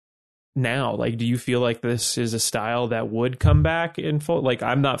state now? Like, do you feel like this is a style that would come back in full? Like,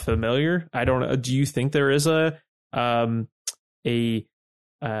 I'm not familiar. I don't know. Do you think there is a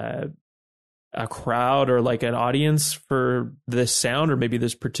crowd or like an audience for this sound or maybe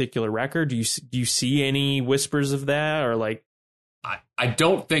this particular record? Do you see any whispers of that, or like? I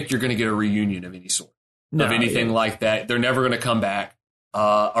don't think you're going to get a reunion of any sort of anything like that. They're never going to come back.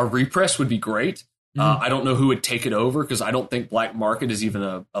 A repress would be great. I don't know who would take it over, because I don't think Black Market is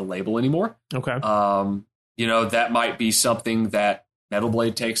even a label anymore. Okay. You know, that might be something that Metal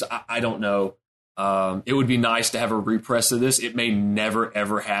Blade takes. I don't know. It would be nice to have a repress of this. It may never,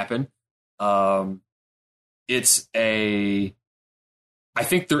 ever happen. I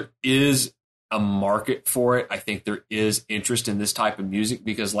think there is a market for it. I think there is interest in this type of music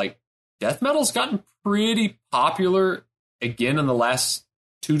because like death metal's gotten pretty popular again in the last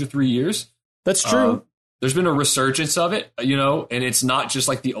 2 to 3 years. That's true. There's been a resurgence of it, you know, and it's not just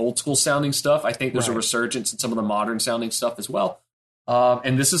like the old school sounding stuff. I think there's a resurgence in some of the modern sounding stuff as well.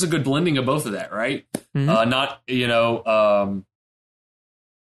 And this is a good blending of both of that, right? Mm-hmm.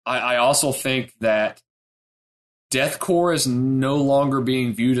 I also think that deathcore is no longer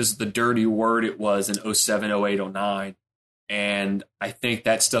being viewed as the dirty word it was in 07, 08, 09. And I think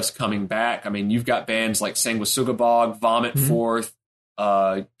that stuff's coming back. I mean, you've got bands like Sanguisugabogg, Vomit Forth,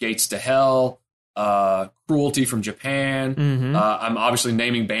 Gates to Hell, Cruelty from Japan. Mm-hmm. I'm obviously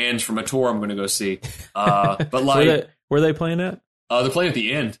naming bands from a tour I'm going to go see. But like, where are they playing at? They're playing at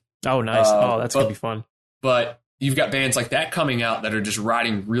the End. Oh, nice. That's going to be fun. But you've got bands like that coming out that are just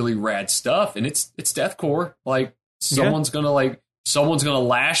writing really rad stuff, and it's deathcore. Like someone's gonna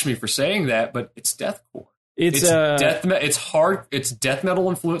lash me for saying that, but it's deathcore. It's death metal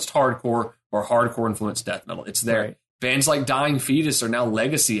influenced hardcore or hardcore influenced death metal. It's there. Right. Bands like Dying Fetus are now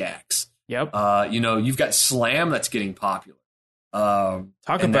legacy acts. Yep. You've got Slam that's getting popular.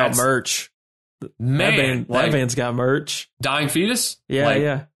 Talk about merch. Man, that band's got merch. Dying Fetus?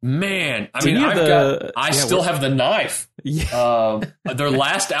 Yeah. Man, I mean, I still have the knife. Yeah. Their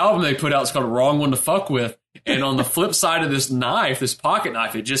last album they put out is called Wrong One to Fuck With. And on the flip side of this knife, this pocket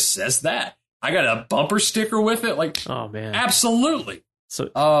knife, it just says that. I got a bumper sticker with it. Like, oh man, absolutely. So,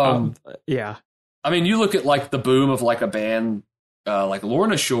 yeah. I mean, you look at like the boom of like a band like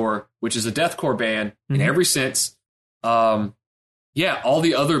Lorna Shore, which is a deathcore band in every sense. All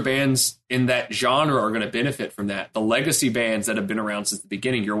the other bands in that genre are going to benefit from that. The legacy bands that have been around since the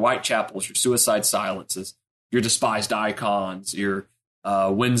beginning, your Whitechapels, your Suicide Silences, your Despised Icons, your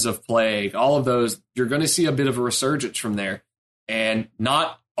Winds of Plague, all of those, you're going to see a bit of a resurgence from there. And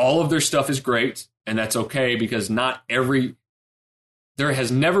not all of their stuff is great, and that's okay because there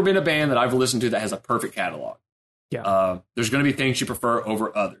has never been a band that I've listened to that has a perfect catalog. Yeah. There's going to be things you prefer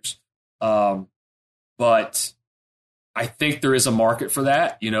over others. But I think there is a market for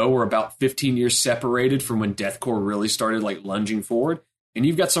that. You know, we're about 15 years separated from when deathcore really started like lunging forward. And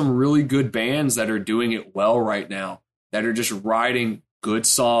you've got some really good bands that are doing it well right now that are just writing good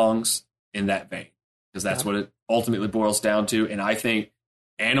songs in that vein. Because that's what it ultimately boils down to. And I think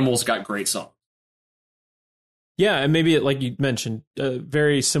Animal's got great songs. Yeah, and maybe like you mentioned,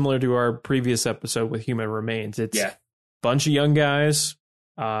 very similar to our previous episode with Human Remains. It's a bunch of young guys.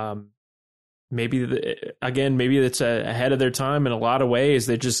 Maybe it's ahead of their time in a lot of ways.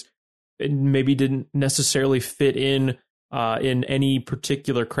 They just maybe didn't necessarily fit in any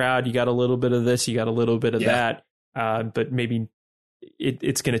particular crowd. You got a little bit of this, you got a little bit of that, but maybe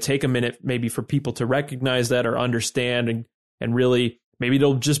it's going to take a minute maybe for people to recognize that or understand and really maybe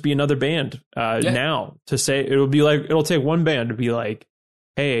it'll just be another band now to say it'll take one band to be like,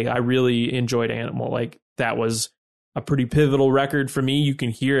 hey, I really enjoyed Animal. Like that was a pretty pivotal record for me. You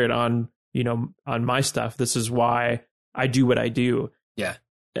can hear it on my stuff. This is why I do what I do. Yeah.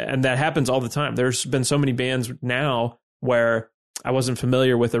 And that happens all the time. There's been so many bands now where I wasn't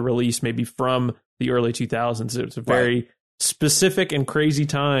familiar with a release maybe from the early 2000s. It was a very specific and crazy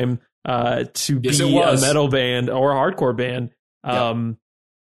time to be a metal band or a hardcore band.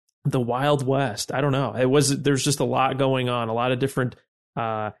 The Wild West. I don't know. There's just a lot going on, a lot of different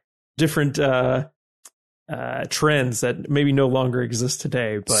trends that maybe no longer exist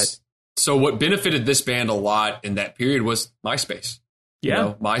today. But so what benefited this band a lot in that period was MySpace.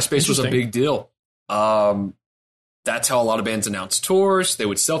 Yeah. MySpace was a big deal. That's how a lot of bands announced tours. They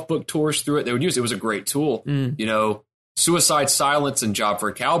would self-book tours through it. They would use it. It was a great tool. Suicide Silence and Job for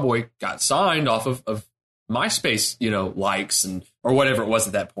a Cowboy got signed off of MySpace, likes or whatever it was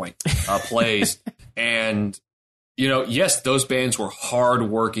at that point, plays. And, yes, those bands were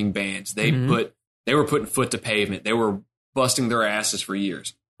hard-working bands. They were putting foot to pavement. They were busting their asses for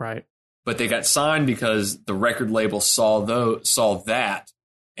years. Right. But they got signed because the record label saw that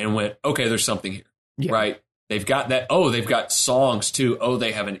and went, okay, there's something here. Yeah. Right. They've got that. Oh, they've got songs too. Oh,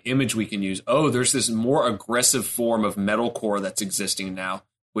 they have an image we can use. Oh, there's this more aggressive form of metalcore that's existing now,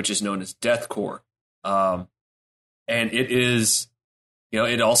 which is known as deathcore. And it is,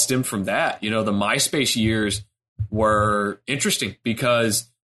 it all stemmed from that. The MySpace years were interesting because,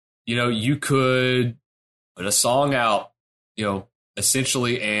 you could put a song out,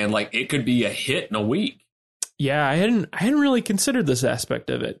 essentially, and like it could be a hit in a week. Yeah, I hadn't really considered this aspect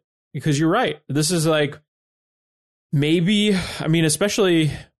of it because you're right. This is like maybe,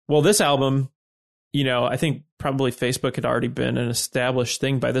 especially, this album I think probably Facebook had already been an established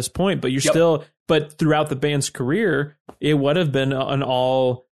thing by this point, but Yep. but throughout the band's career, it would have been an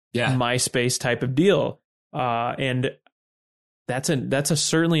all Yeah. MySpace type of deal. And that's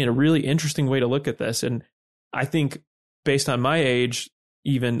certainly a really interesting way to look at this. And I think based on my age,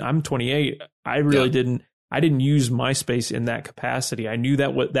 even I'm 28, I really didn't use MySpace in that capacity. I knew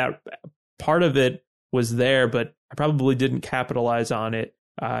that that part of it was there, but I probably didn't capitalize on it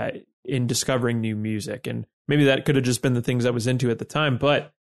in discovering new music. And maybe that could have just been the things I was into at the time.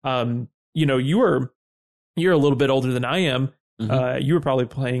 But you're a little bit older than I am. Mm-hmm. You were probably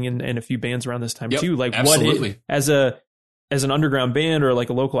playing in a few bands around this time Yep, too. Like absolutely. as an underground band or like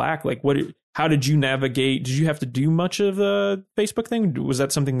a local act, like how did you navigate? Did you have to do much of the Facebook thing? Was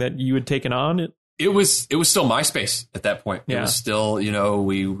that something that you had taken on? It was still MySpace at that point. Yeah. It was still,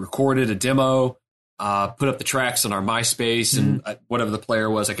 we recorded a demo, put up the tracks on our MySpace and whatever the player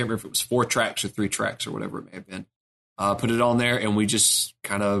was. I can't remember if it was 4 tracks or 3 tracks or whatever it may have been. Put it on there and we just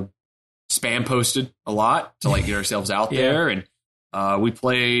kind of spam posted a lot to like get ourselves out there. And we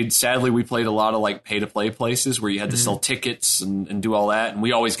played a lot of like pay to play places where you had to sell tickets and do all that. And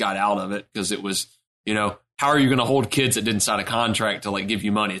we always got out of it because it was, how are you going to hold kids that didn't sign a contract to like give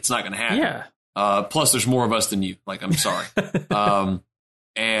you money? It's not going to happen. Yeah. Plus there's more of us than you. Like, I'm sorry.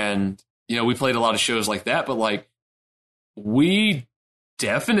 And we played a lot of shows like that, but like we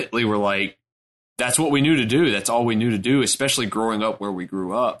definitely were like, that's what we knew to do. That's all we knew to do, especially growing up where we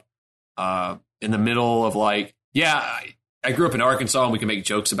grew up, in the middle of like, I grew up in Arkansas and we can make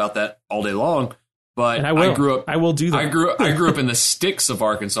jokes about that all day long, but I will do that. I grew up in the sticks of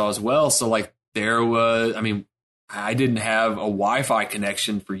Arkansas as well. So like I didn't have a Wi-Fi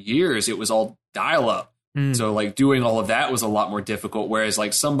connection for years. It was all dial up. So like doing all of that was a lot more difficult. Whereas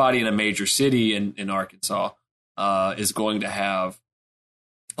like somebody in a major city in Arkansas is going to have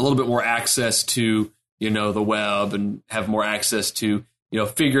a little bit more access to, the web and have more access to,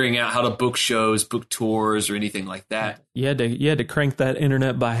 figuring out how to book shows, book tours or anything like that. You had to crank that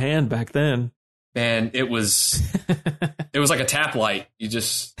internet by hand back then. And it was like a tap light.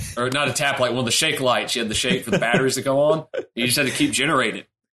 Or not a tap light, one of the shake lights. You had the shake for the batteries to go on. You just had to keep generating.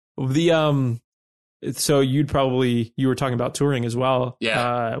 So you were talking about touring as well.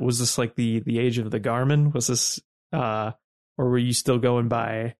 Yeah. Was this like the age of the Garmin? Was this, or were you still going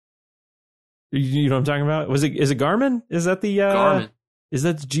by, you know what I'm talking about? Is it Garmin? Is that the, Garmin? Is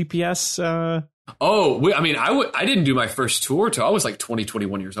that the GPS? I didn't do my first tour till I was like 20,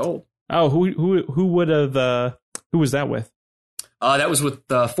 21 years old. Oh, who would have, who was that with? That was with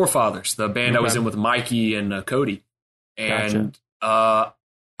the Forefathers, the band I was in with Mikey and Cody. And, Gotcha.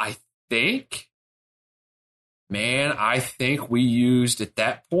 I think we used, at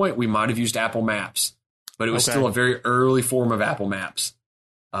that point, we might have used Apple Maps, but it was still a very early form of Apple Maps.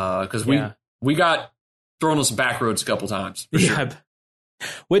 Cause we got thrown on some back roads a couple times. For sure.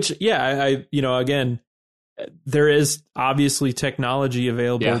 Which, again, there is obviously technology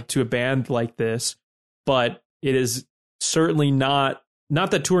available to a band like this, but it is certainly not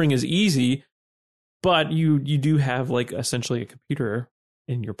that touring is easy, but you do have like essentially a computer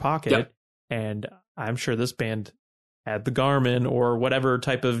in your pocket. And I'm sure this band had the Garmin or whatever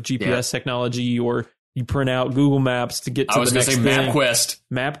type of GPS technology, or you print out Google Maps to get to the next thing. MapQuest.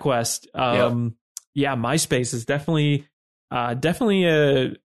 MySpace is definitely I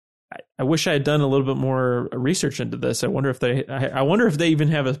wish I had done a little bit more research into this. I wonder if they even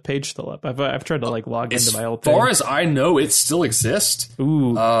have a page still up. I've tried to like log into my old thing. As far as I know, it still exists.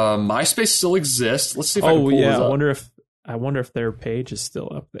 Ooh, MySpace still exists. Let's see if I can pull this up. I wonder if their page is still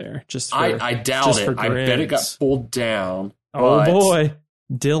up there. I doubt it. I bet it got pulled down. Oh boy,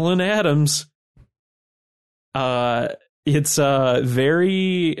 Dylan Adams. It's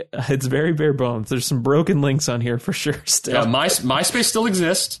very bare bones. There's some broken links on here for sure. Still, yeah, MySpace still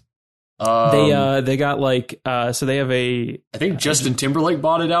exists. They got like so they have I think Justin Timberlake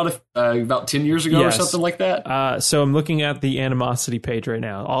bought it out about 10 years ago or something like that. So I'm looking at the Animosity page right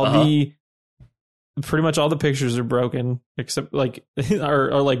now. Pretty much all the pictures are broken except like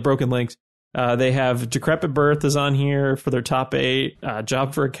are like broken links. They have Decrepit Birth is on here for their top 8.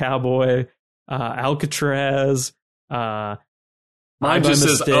 Job for a Cowboy, Alcatraz. Mine just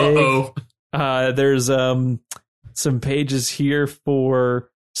says uh-oh. There's some pages here for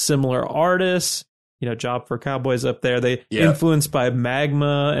similar artists. Job for Cowboys up there. They influenced by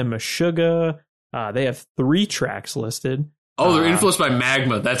Magma and Meshuggah. They have 3 tracks listed. Oh, they're influenced by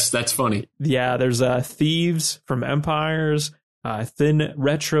Magma. That's funny. Yeah, there's Thieves from Empires, Thin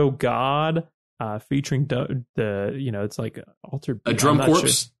Retro God, featuring it's like Altered a Drum Corps.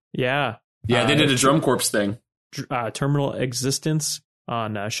 Sure. Yeah. Yeah, they did a Drum Corps thing. Terminal Existence,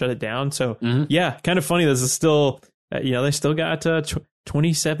 on Shut It Down. So yeah, kind of funny. This is still, they still got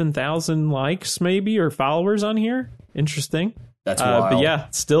 27,000 likes maybe or followers on here. Interesting. That's wild. But yeah,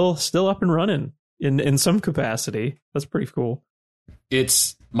 still up and running in some capacity. That's pretty cool.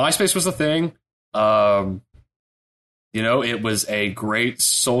 It's MySpace was a thing. It was a great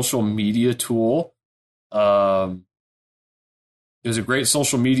social media tool. It was a great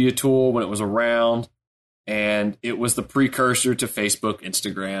social media tool when it was around, and it was the precursor to Facebook,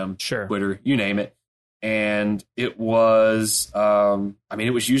 Instagram, Twitter, you name it. And it was,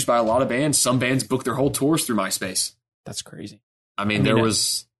 it was used by a lot of bands. Some bands booked their whole tours through MySpace. That's crazy. There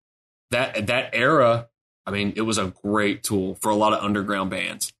was that era. It was a great tool for a lot of underground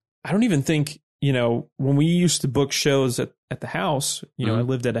bands. I don't even think, when we used to book shows at the house, I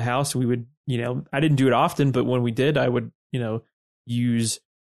lived at a house, we would, I didn't do it often, but when we did, I would, use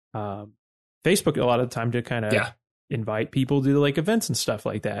Facebook a lot of the time to kind of invite people to like events and stuff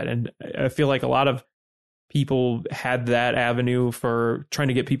like that. And I feel like a lot of people had that avenue for trying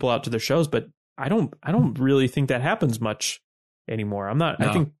to get people out to their shows, but I don't really think that happens much anymore. No.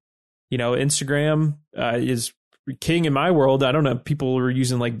 I think, Instagram is king in my world. I don't know. People are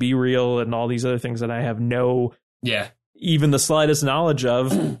using like Be Real and all these other things that I have even the slightest knowledge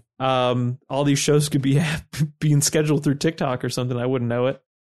of. All these shows could be being scheduled through TikTok or something. I wouldn't know it.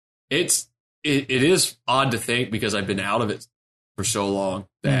 It is odd to think, because I've been out of it for so long,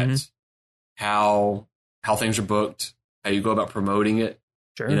 that how things are booked, how you go about promoting it.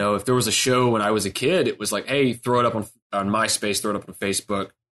 Sure. If there was a show when I was a kid, it was like, hey, throw it up on MySpace, throw it up on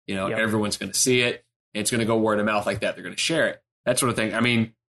Facebook. Everyone's going to see it. And it's going to go word of mouth like that. They're going to share it. That sort of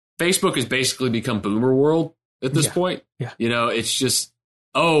thing. Facebook has basically become boomer world at this point. Yeah. It's just,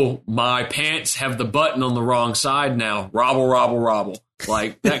 oh, my pants have the button on the wrong side now. Robble,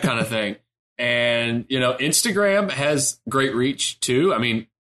 like that kind of thing. And, Instagram has great reach too.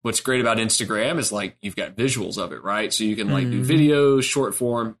 What's great about Instagram is like you've got visuals of it, right? So you can like do videos, short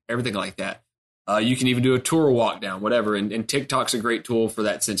form, everything like that. You can even do a tour walk down, whatever. And TikTok's a great tool for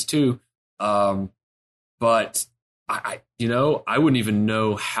that sense too. But I wouldn't even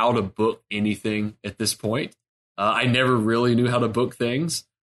know how to book anything at this point. I never really knew how to book things.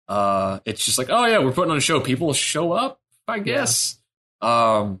 It's just like, oh yeah, we're putting on a show. People will show up, I guess.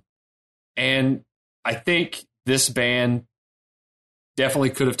 Yeah. And I think this band definitely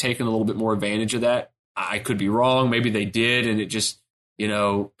could have taken a little bit more advantage of that. I could be wrong. Maybe they did, and it just,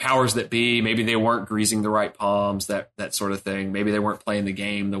 powers that be, maybe they weren't greasing the right palms, that sort of thing. Maybe they weren't playing the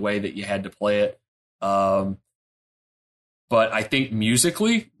game the way that you had to play it. But I think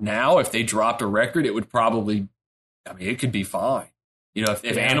musically now, if they dropped a record, it would probably, it could be fine.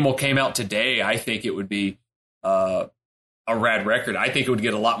 If Animal came out today, I think it would be a rad record. I think it would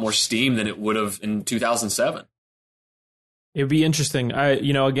get a lot more steam than it would have in 2007. It would be interesting.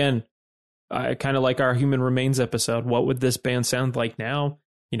 Again, kind of like our Human Remains episode. What would this band sound like now?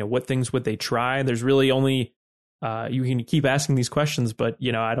 What things would they try? There's really only you can keep asking these questions, but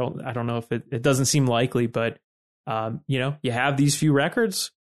I don't know if it doesn't seem likely. But you have these few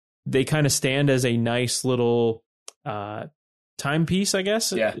records. They kind of stand as a nice little timepiece, I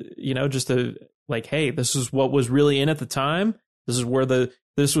guess. Yeah. Just to like, hey, this is what was really in at the time. This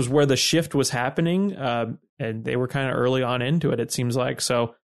was where the shift was happening, and they were kind of early on into it. It seems like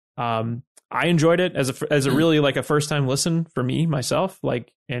so. I enjoyed it as a really like a first time listen for me myself,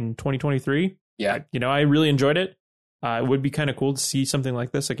 like in 2023. Yeah, I really enjoyed it. It would be kind of cool to see something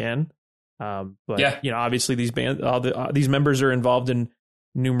like this again. But obviously these bands, these members are involved in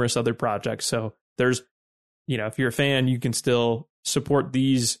numerous other projects. So there's, if you're a fan, you can still support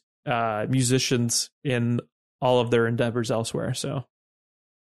these musicians in all of their endeavors elsewhere. So,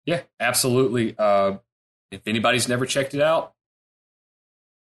 yeah, absolutely. If anybody's never checked it out,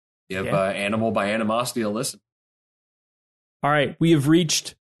 give Animal by Animosity a listen. All right, we have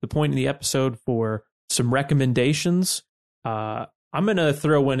reached the point in the episode for some recommendations. I'm going to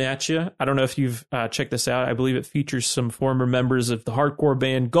throw one at you. I don't know if you've checked this out. I believe it features some former members of the hardcore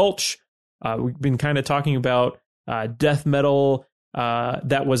band Gulch. We've been kind of talking about death metal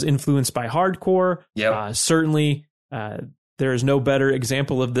that was influenced by hardcore. Yep. Certainly, there is no better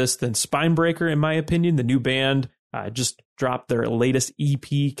example of this than Spinebreaker, in my opinion. The new band just dropped their latest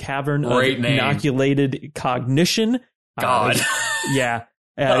EP, Cavern of Inoculated Cognition. God.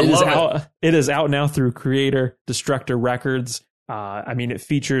 It is out now through Creator Destructor Records. It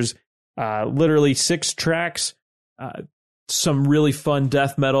features literally 6 tracks, some really fun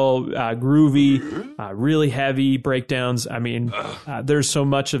death metal, groovy, really heavy breakdowns. There's so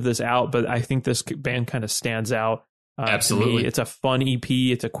much of this out, but I think this band kind of stands out. Absolutely. To me. It's a fun EP.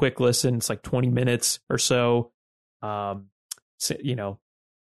 It's a quick listen. It's like 20 minutes or so. you know,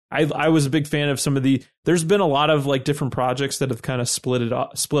 I was a big fan of some of there's been a lot of like different projects that have kind of split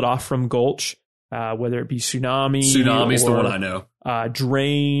off from Gulch, whether it be Tsunami's the one I know.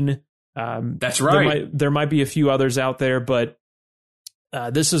 Drain. That's right. There might be a few others out there, but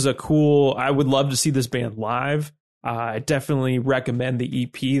this is I would love to see this band live. I definitely recommend the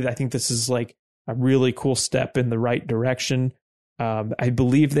EP. I think this is like a really cool step in the right direction. I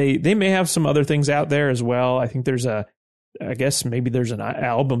believe they may have some other things out there as well. I think there's maybe there's an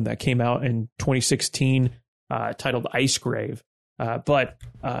album that came out in 2016 titled Ice Grave. But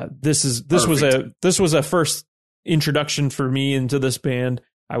this was a first introduction for me into this band.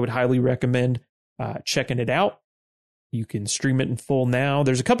 I would highly recommend checking it out. You can stream it in full now.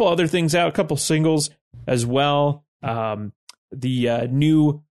 There's a couple other things out, a couple singles as well. The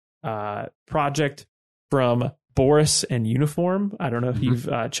new project from Boris and Uniform. I don't know if you've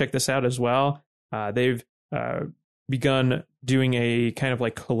checked this out as well. They've begun doing a kind of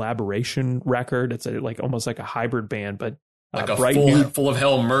like collaboration record. It's almost like a hybrid band, but like a full of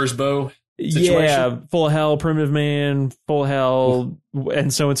hell Merzbow situation. Yeah, Full of Hell, Primitive Man, Full of Hell,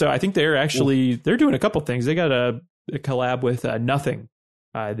 and so. I think they're doing a couple things. They got a collab with Nothing,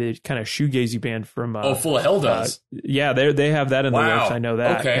 the kind of shoegazy band from Full of Hell does. Yeah, they have that in the works. I know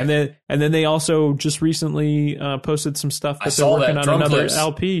that. Okay. And then they also just recently posted some stuff that they're working on another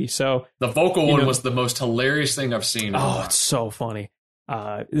LP. So the vocal one was the most hilarious thing I've seen. It's so funny.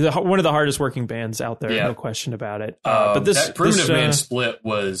 One of the hardest working bands out there, no question about it. But that Primitive Man split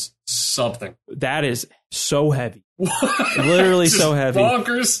was something. That is so heavy. Literally so heavy.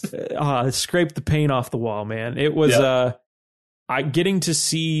 Bonkers. Scraped the paint off the wall, man. It was getting to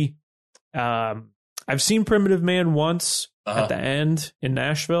see I've seen Primitive Man once at the end in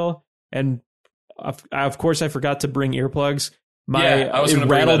Nashville, and of course I forgot to bring earplugs. It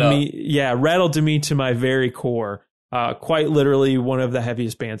rattled me to my very core. Quite literally one of the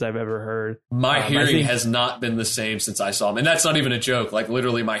heaviest bands I've ever heard. My hearing has not been the same since I saw them. And that's not even a joke. Like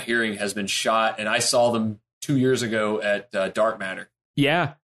literally my hearing has been shot, and I saw them 2 years ago at Dark Matter.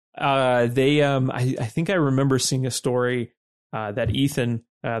 Yeah. I think I remember seeing a story that Ethan,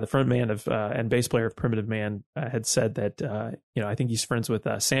 the frontman of and bass player of Primitive Man, had said that, I think he's friends with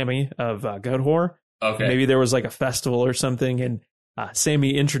Sammy of Goatwhore. Okay. Maybe there was like a festival or something, and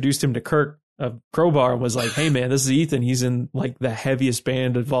Sammy introduced him to Kirk of Crowbar and was like, "Hey man, this is Ethan. He's in like the heaviest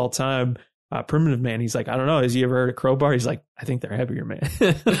band of all time, Primitive Man." He's like, "I don't know. Has he ever heard of Crowbar?" He's like, "I think they're heavier, man."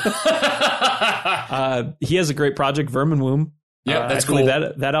 He has a great project, Vermin Womb. Yeah, that's cool.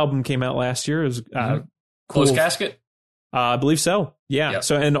 That album came out last year. It was Closed cool. Casket. I believe so. Yeah. Yep.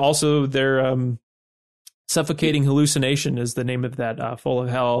 So, and also their Suffocating Hallucination is the name of that Full of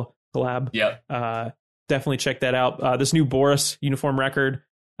Hell collab. Yeah. Definitely check that out. This new Boris Uniform record.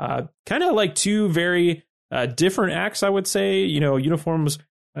 Kind of like two very different acts, I would say. Uniform was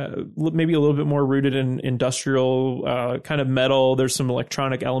maybe a little bit more rooted in industrial kind of metal. There's some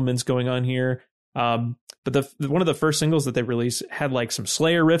electronic elements going on here. But one of the first singles that they released had like some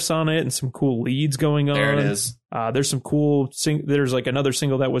Slayer riffs on it and some cool leads going on. There it is. There's some cool there's like another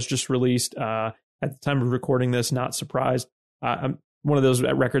single that was just released at the time of recording this. Not surprised. One of those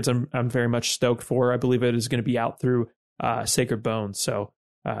records I'm very much stoked for. I believe it is going to be out through Sacred Bones. So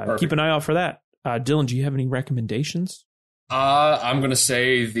keep an eye out for that. Dylan, do you have any recommendations? I'm going to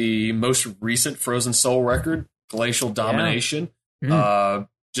say the most recent Frozen Soul record, Glacial Domination. Yeah.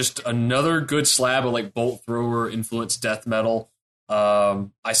 Just another good slab of like Bolt Thrower influenced death metal.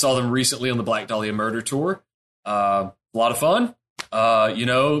 I saw them recently on the Black Dahlia Murder Tour. A lot of fun.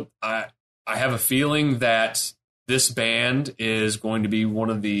 I have a feeling that this band is going to be one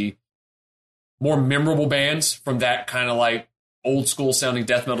of the more memorable bands from that kind of like old school sounding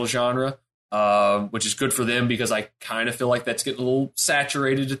death metal genre, which is good for them because I kind of feel like that's getting a little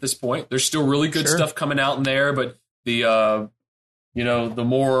saturated at this point. There's still really good stuff coming out in there, but the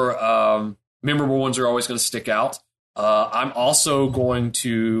more memorable ones are always going to stick out. I'm also going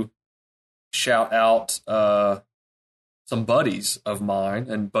to shout out some buddies of mine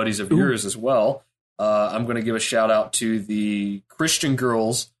and buddies of yours as well. I'm going to give a shout out to the Christian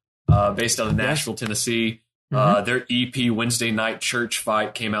Girls based out of Nashville, Tennessee. Their EP, Wednesday Night Church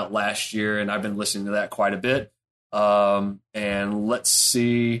Fight, came out last year, and I've been listening to that quite a bit. And let's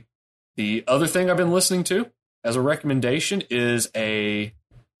see. The other thing I've been listening to as a recommendation is a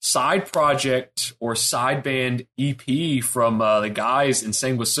side project or side band EP from the guys in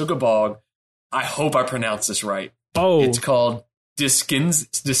Sanguisugabog. I hope I pronounce this right. Oh, it's called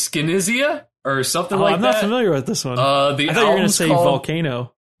Dyskinisia or something like that. I'm not familiar with this one. I thought you were going to say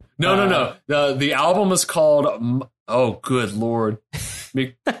Volcano. No. The album is called. Oh, good Lord!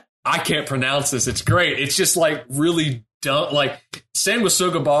 I can't pronounce this. It's great. It's just like really dumb. Like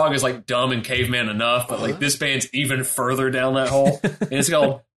Sanguisuga Bog is like dumb and caveman enough, but like this band's even further down that hole. And it's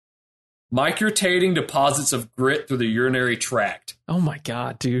called Microtating Deposits of Grit Through the Urinary Tract. Oh my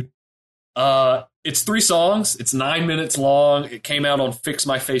God, dude. It's 3 songs. It's 9 minutes long. It came out on Fix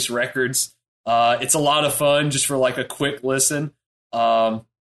My Face Records. It's a lot of fun just for like a quick listen. I'm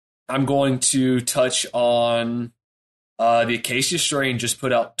going to touch on the Acacia Strain just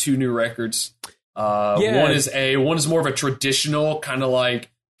put out 2 new records. One is more of a traditional kind of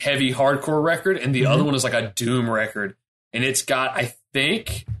like heavy hardcore record, and the other one is like a doom record. And it's got, I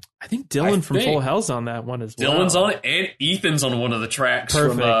think Dylan from Full Hell's on that one as well. Dylan's on it, and Ethan's on one of the tracks.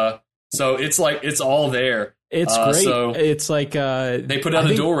 Perfect. So it's like it's all there. It's great. So it's like they put out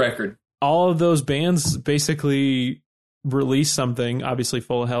a dual record. All of those bands basically released something. Obviously,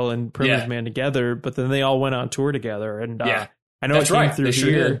 Full Hell and Primitive Man together, but then they all went on tour together. And I know that's it came right. through they here.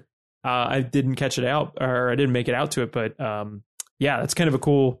 Sure did. I didn't catch it out, or I didn't make it out to it, but that's kind of a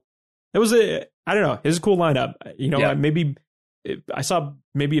cool. It was a cool lineup. You know, maybe I saw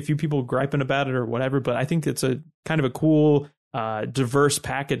maybe a few people griping about it or whatever, but I think it's a kind of a cool, diverse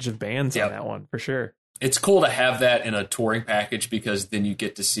package of bands on that one for sure. It's cool to have that in a touring package because then you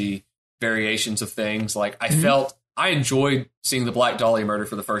get to see variations of things. Like I enjoyed seeing the Black Dahlia Murder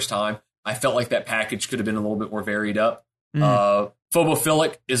for the first time. I felt like that package could have been a little bit more varied up.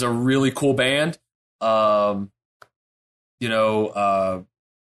 Phobophilic is a really cool band. Frozen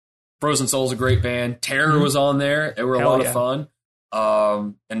Soul is a great band. Terror was on there. They were a lot of fun.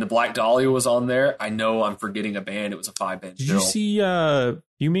 And the Black Dahlia was on there. I know I'm forgetting a band. It was a 5-band bill. Did you see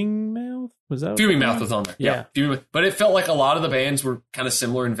Fuming Mouth? Was that Fuming Mouth was on there? Yeah. But it felt like a lot of the bands were kind of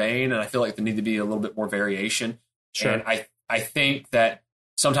similar in vein, and I feel like there needed to be a little bit more variation. Sure. And I think that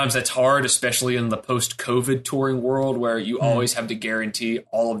sometimes that's hard, especially in the post-COVID touring world where you always have to guarantee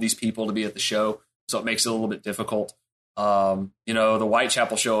all of these people to be at the show. So it makes it a little bit difficult. The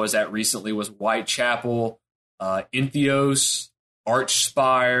Whitechapel show I was at recently was Whitechapel, Inthios,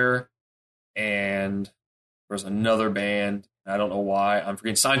 Archspire, and there's another band. I don't know why I'm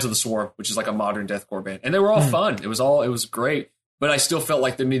forgetting. Signs of the Swarm, which is like a modern deathcore band, and they were all fun. It was great, but I still felt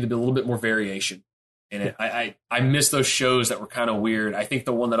like there needed to be a little bit more variation in it. I miss those shows that were kind of weird. I think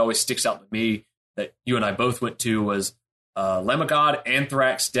the one that always sticks out to me that you and I both went to was Lamb of God,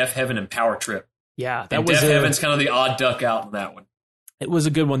 Anthrax, Death Heaven, and Power Trip. Yeah, that was Death Heaven's kind of the odd duck out in that one. It was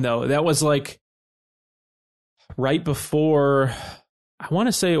a good one though. That was like right before, I want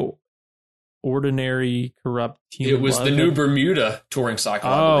to say, Ordinary Corrupt Human It was Blood. the new Bermuda touring cycle.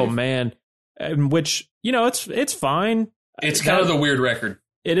 Oh man, which it's fine. It's kind of the weird record.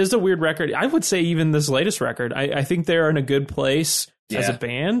 It is a weird record. I would say even this latest record, I think they're in a good place as a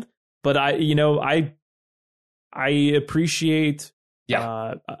band. But I appreciate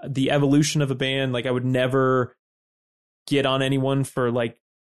the evolution of a band. Like I would never get on anyone for like.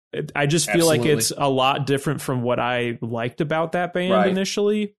 I just feel like it's a lot different from what I liked about that band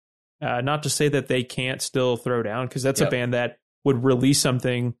initially. Not to say that they can't still throw down, because that's a band that would release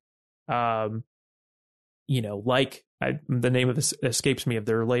something, like the name of this escapes me of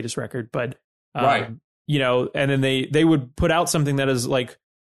their latest record, but and then they would put out something that is like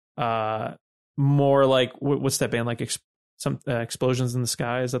more like what's that band like some Explosions in the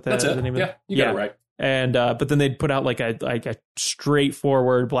Sky, is that the name of it? You got it right. And but then they'd put out like a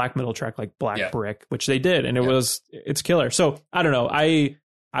straightforward black metal track like Black Brick, which they did, and it's killer. So I don't know,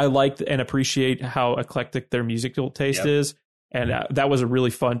 I liked and appreciate how eclectic their musical taste is, and that was a really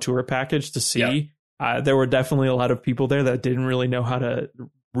fun tour package to see. There were definitely a lot of people there that didn't really know how to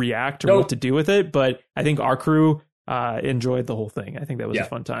react or what to do with it, but I think our crew enjoyed the whole thing. I think that was a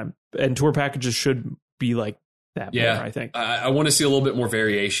fun time, and tour packages should be like that more, I think. I want to see a little bit more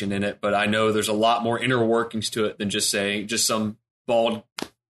variation in it, but I know there's a lot more inner workings to it than just some bald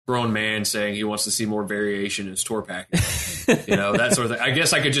grown man saying he wants to see more variation in his tour package. That sort of thing. I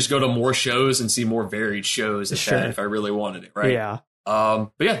guess I could just go to more shows and see more varied shows if I really wanted it, right? Yeah.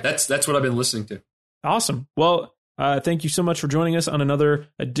 But yeah, that's what I've been listening to. Awesome. Well, thank you so much for joining us on another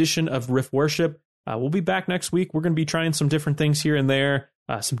edition of Riff Worship. We'll be back next week. We're going to be trying some different things here and there,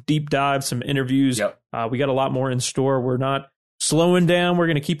 some deep dives, some interviews. We got a lot more in store. We're not slowing down. We're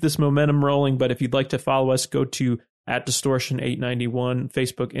going to keep this momentum rolling. But if you'd like to follow us, go to @Distortion891,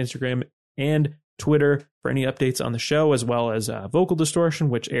 Facebook, Instagram, and Twitter for any updates on the show, as well as Vocal Distortion,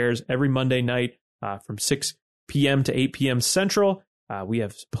 which airs every Monday night from 6 p.m. to 8 p.m. Central. We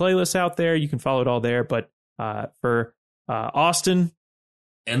have playlists out there. You can follow it all there. But for Austin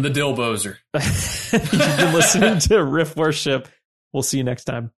and the Dillbozer, you've been listening to Riff Worship. We'll see you next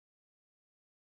time.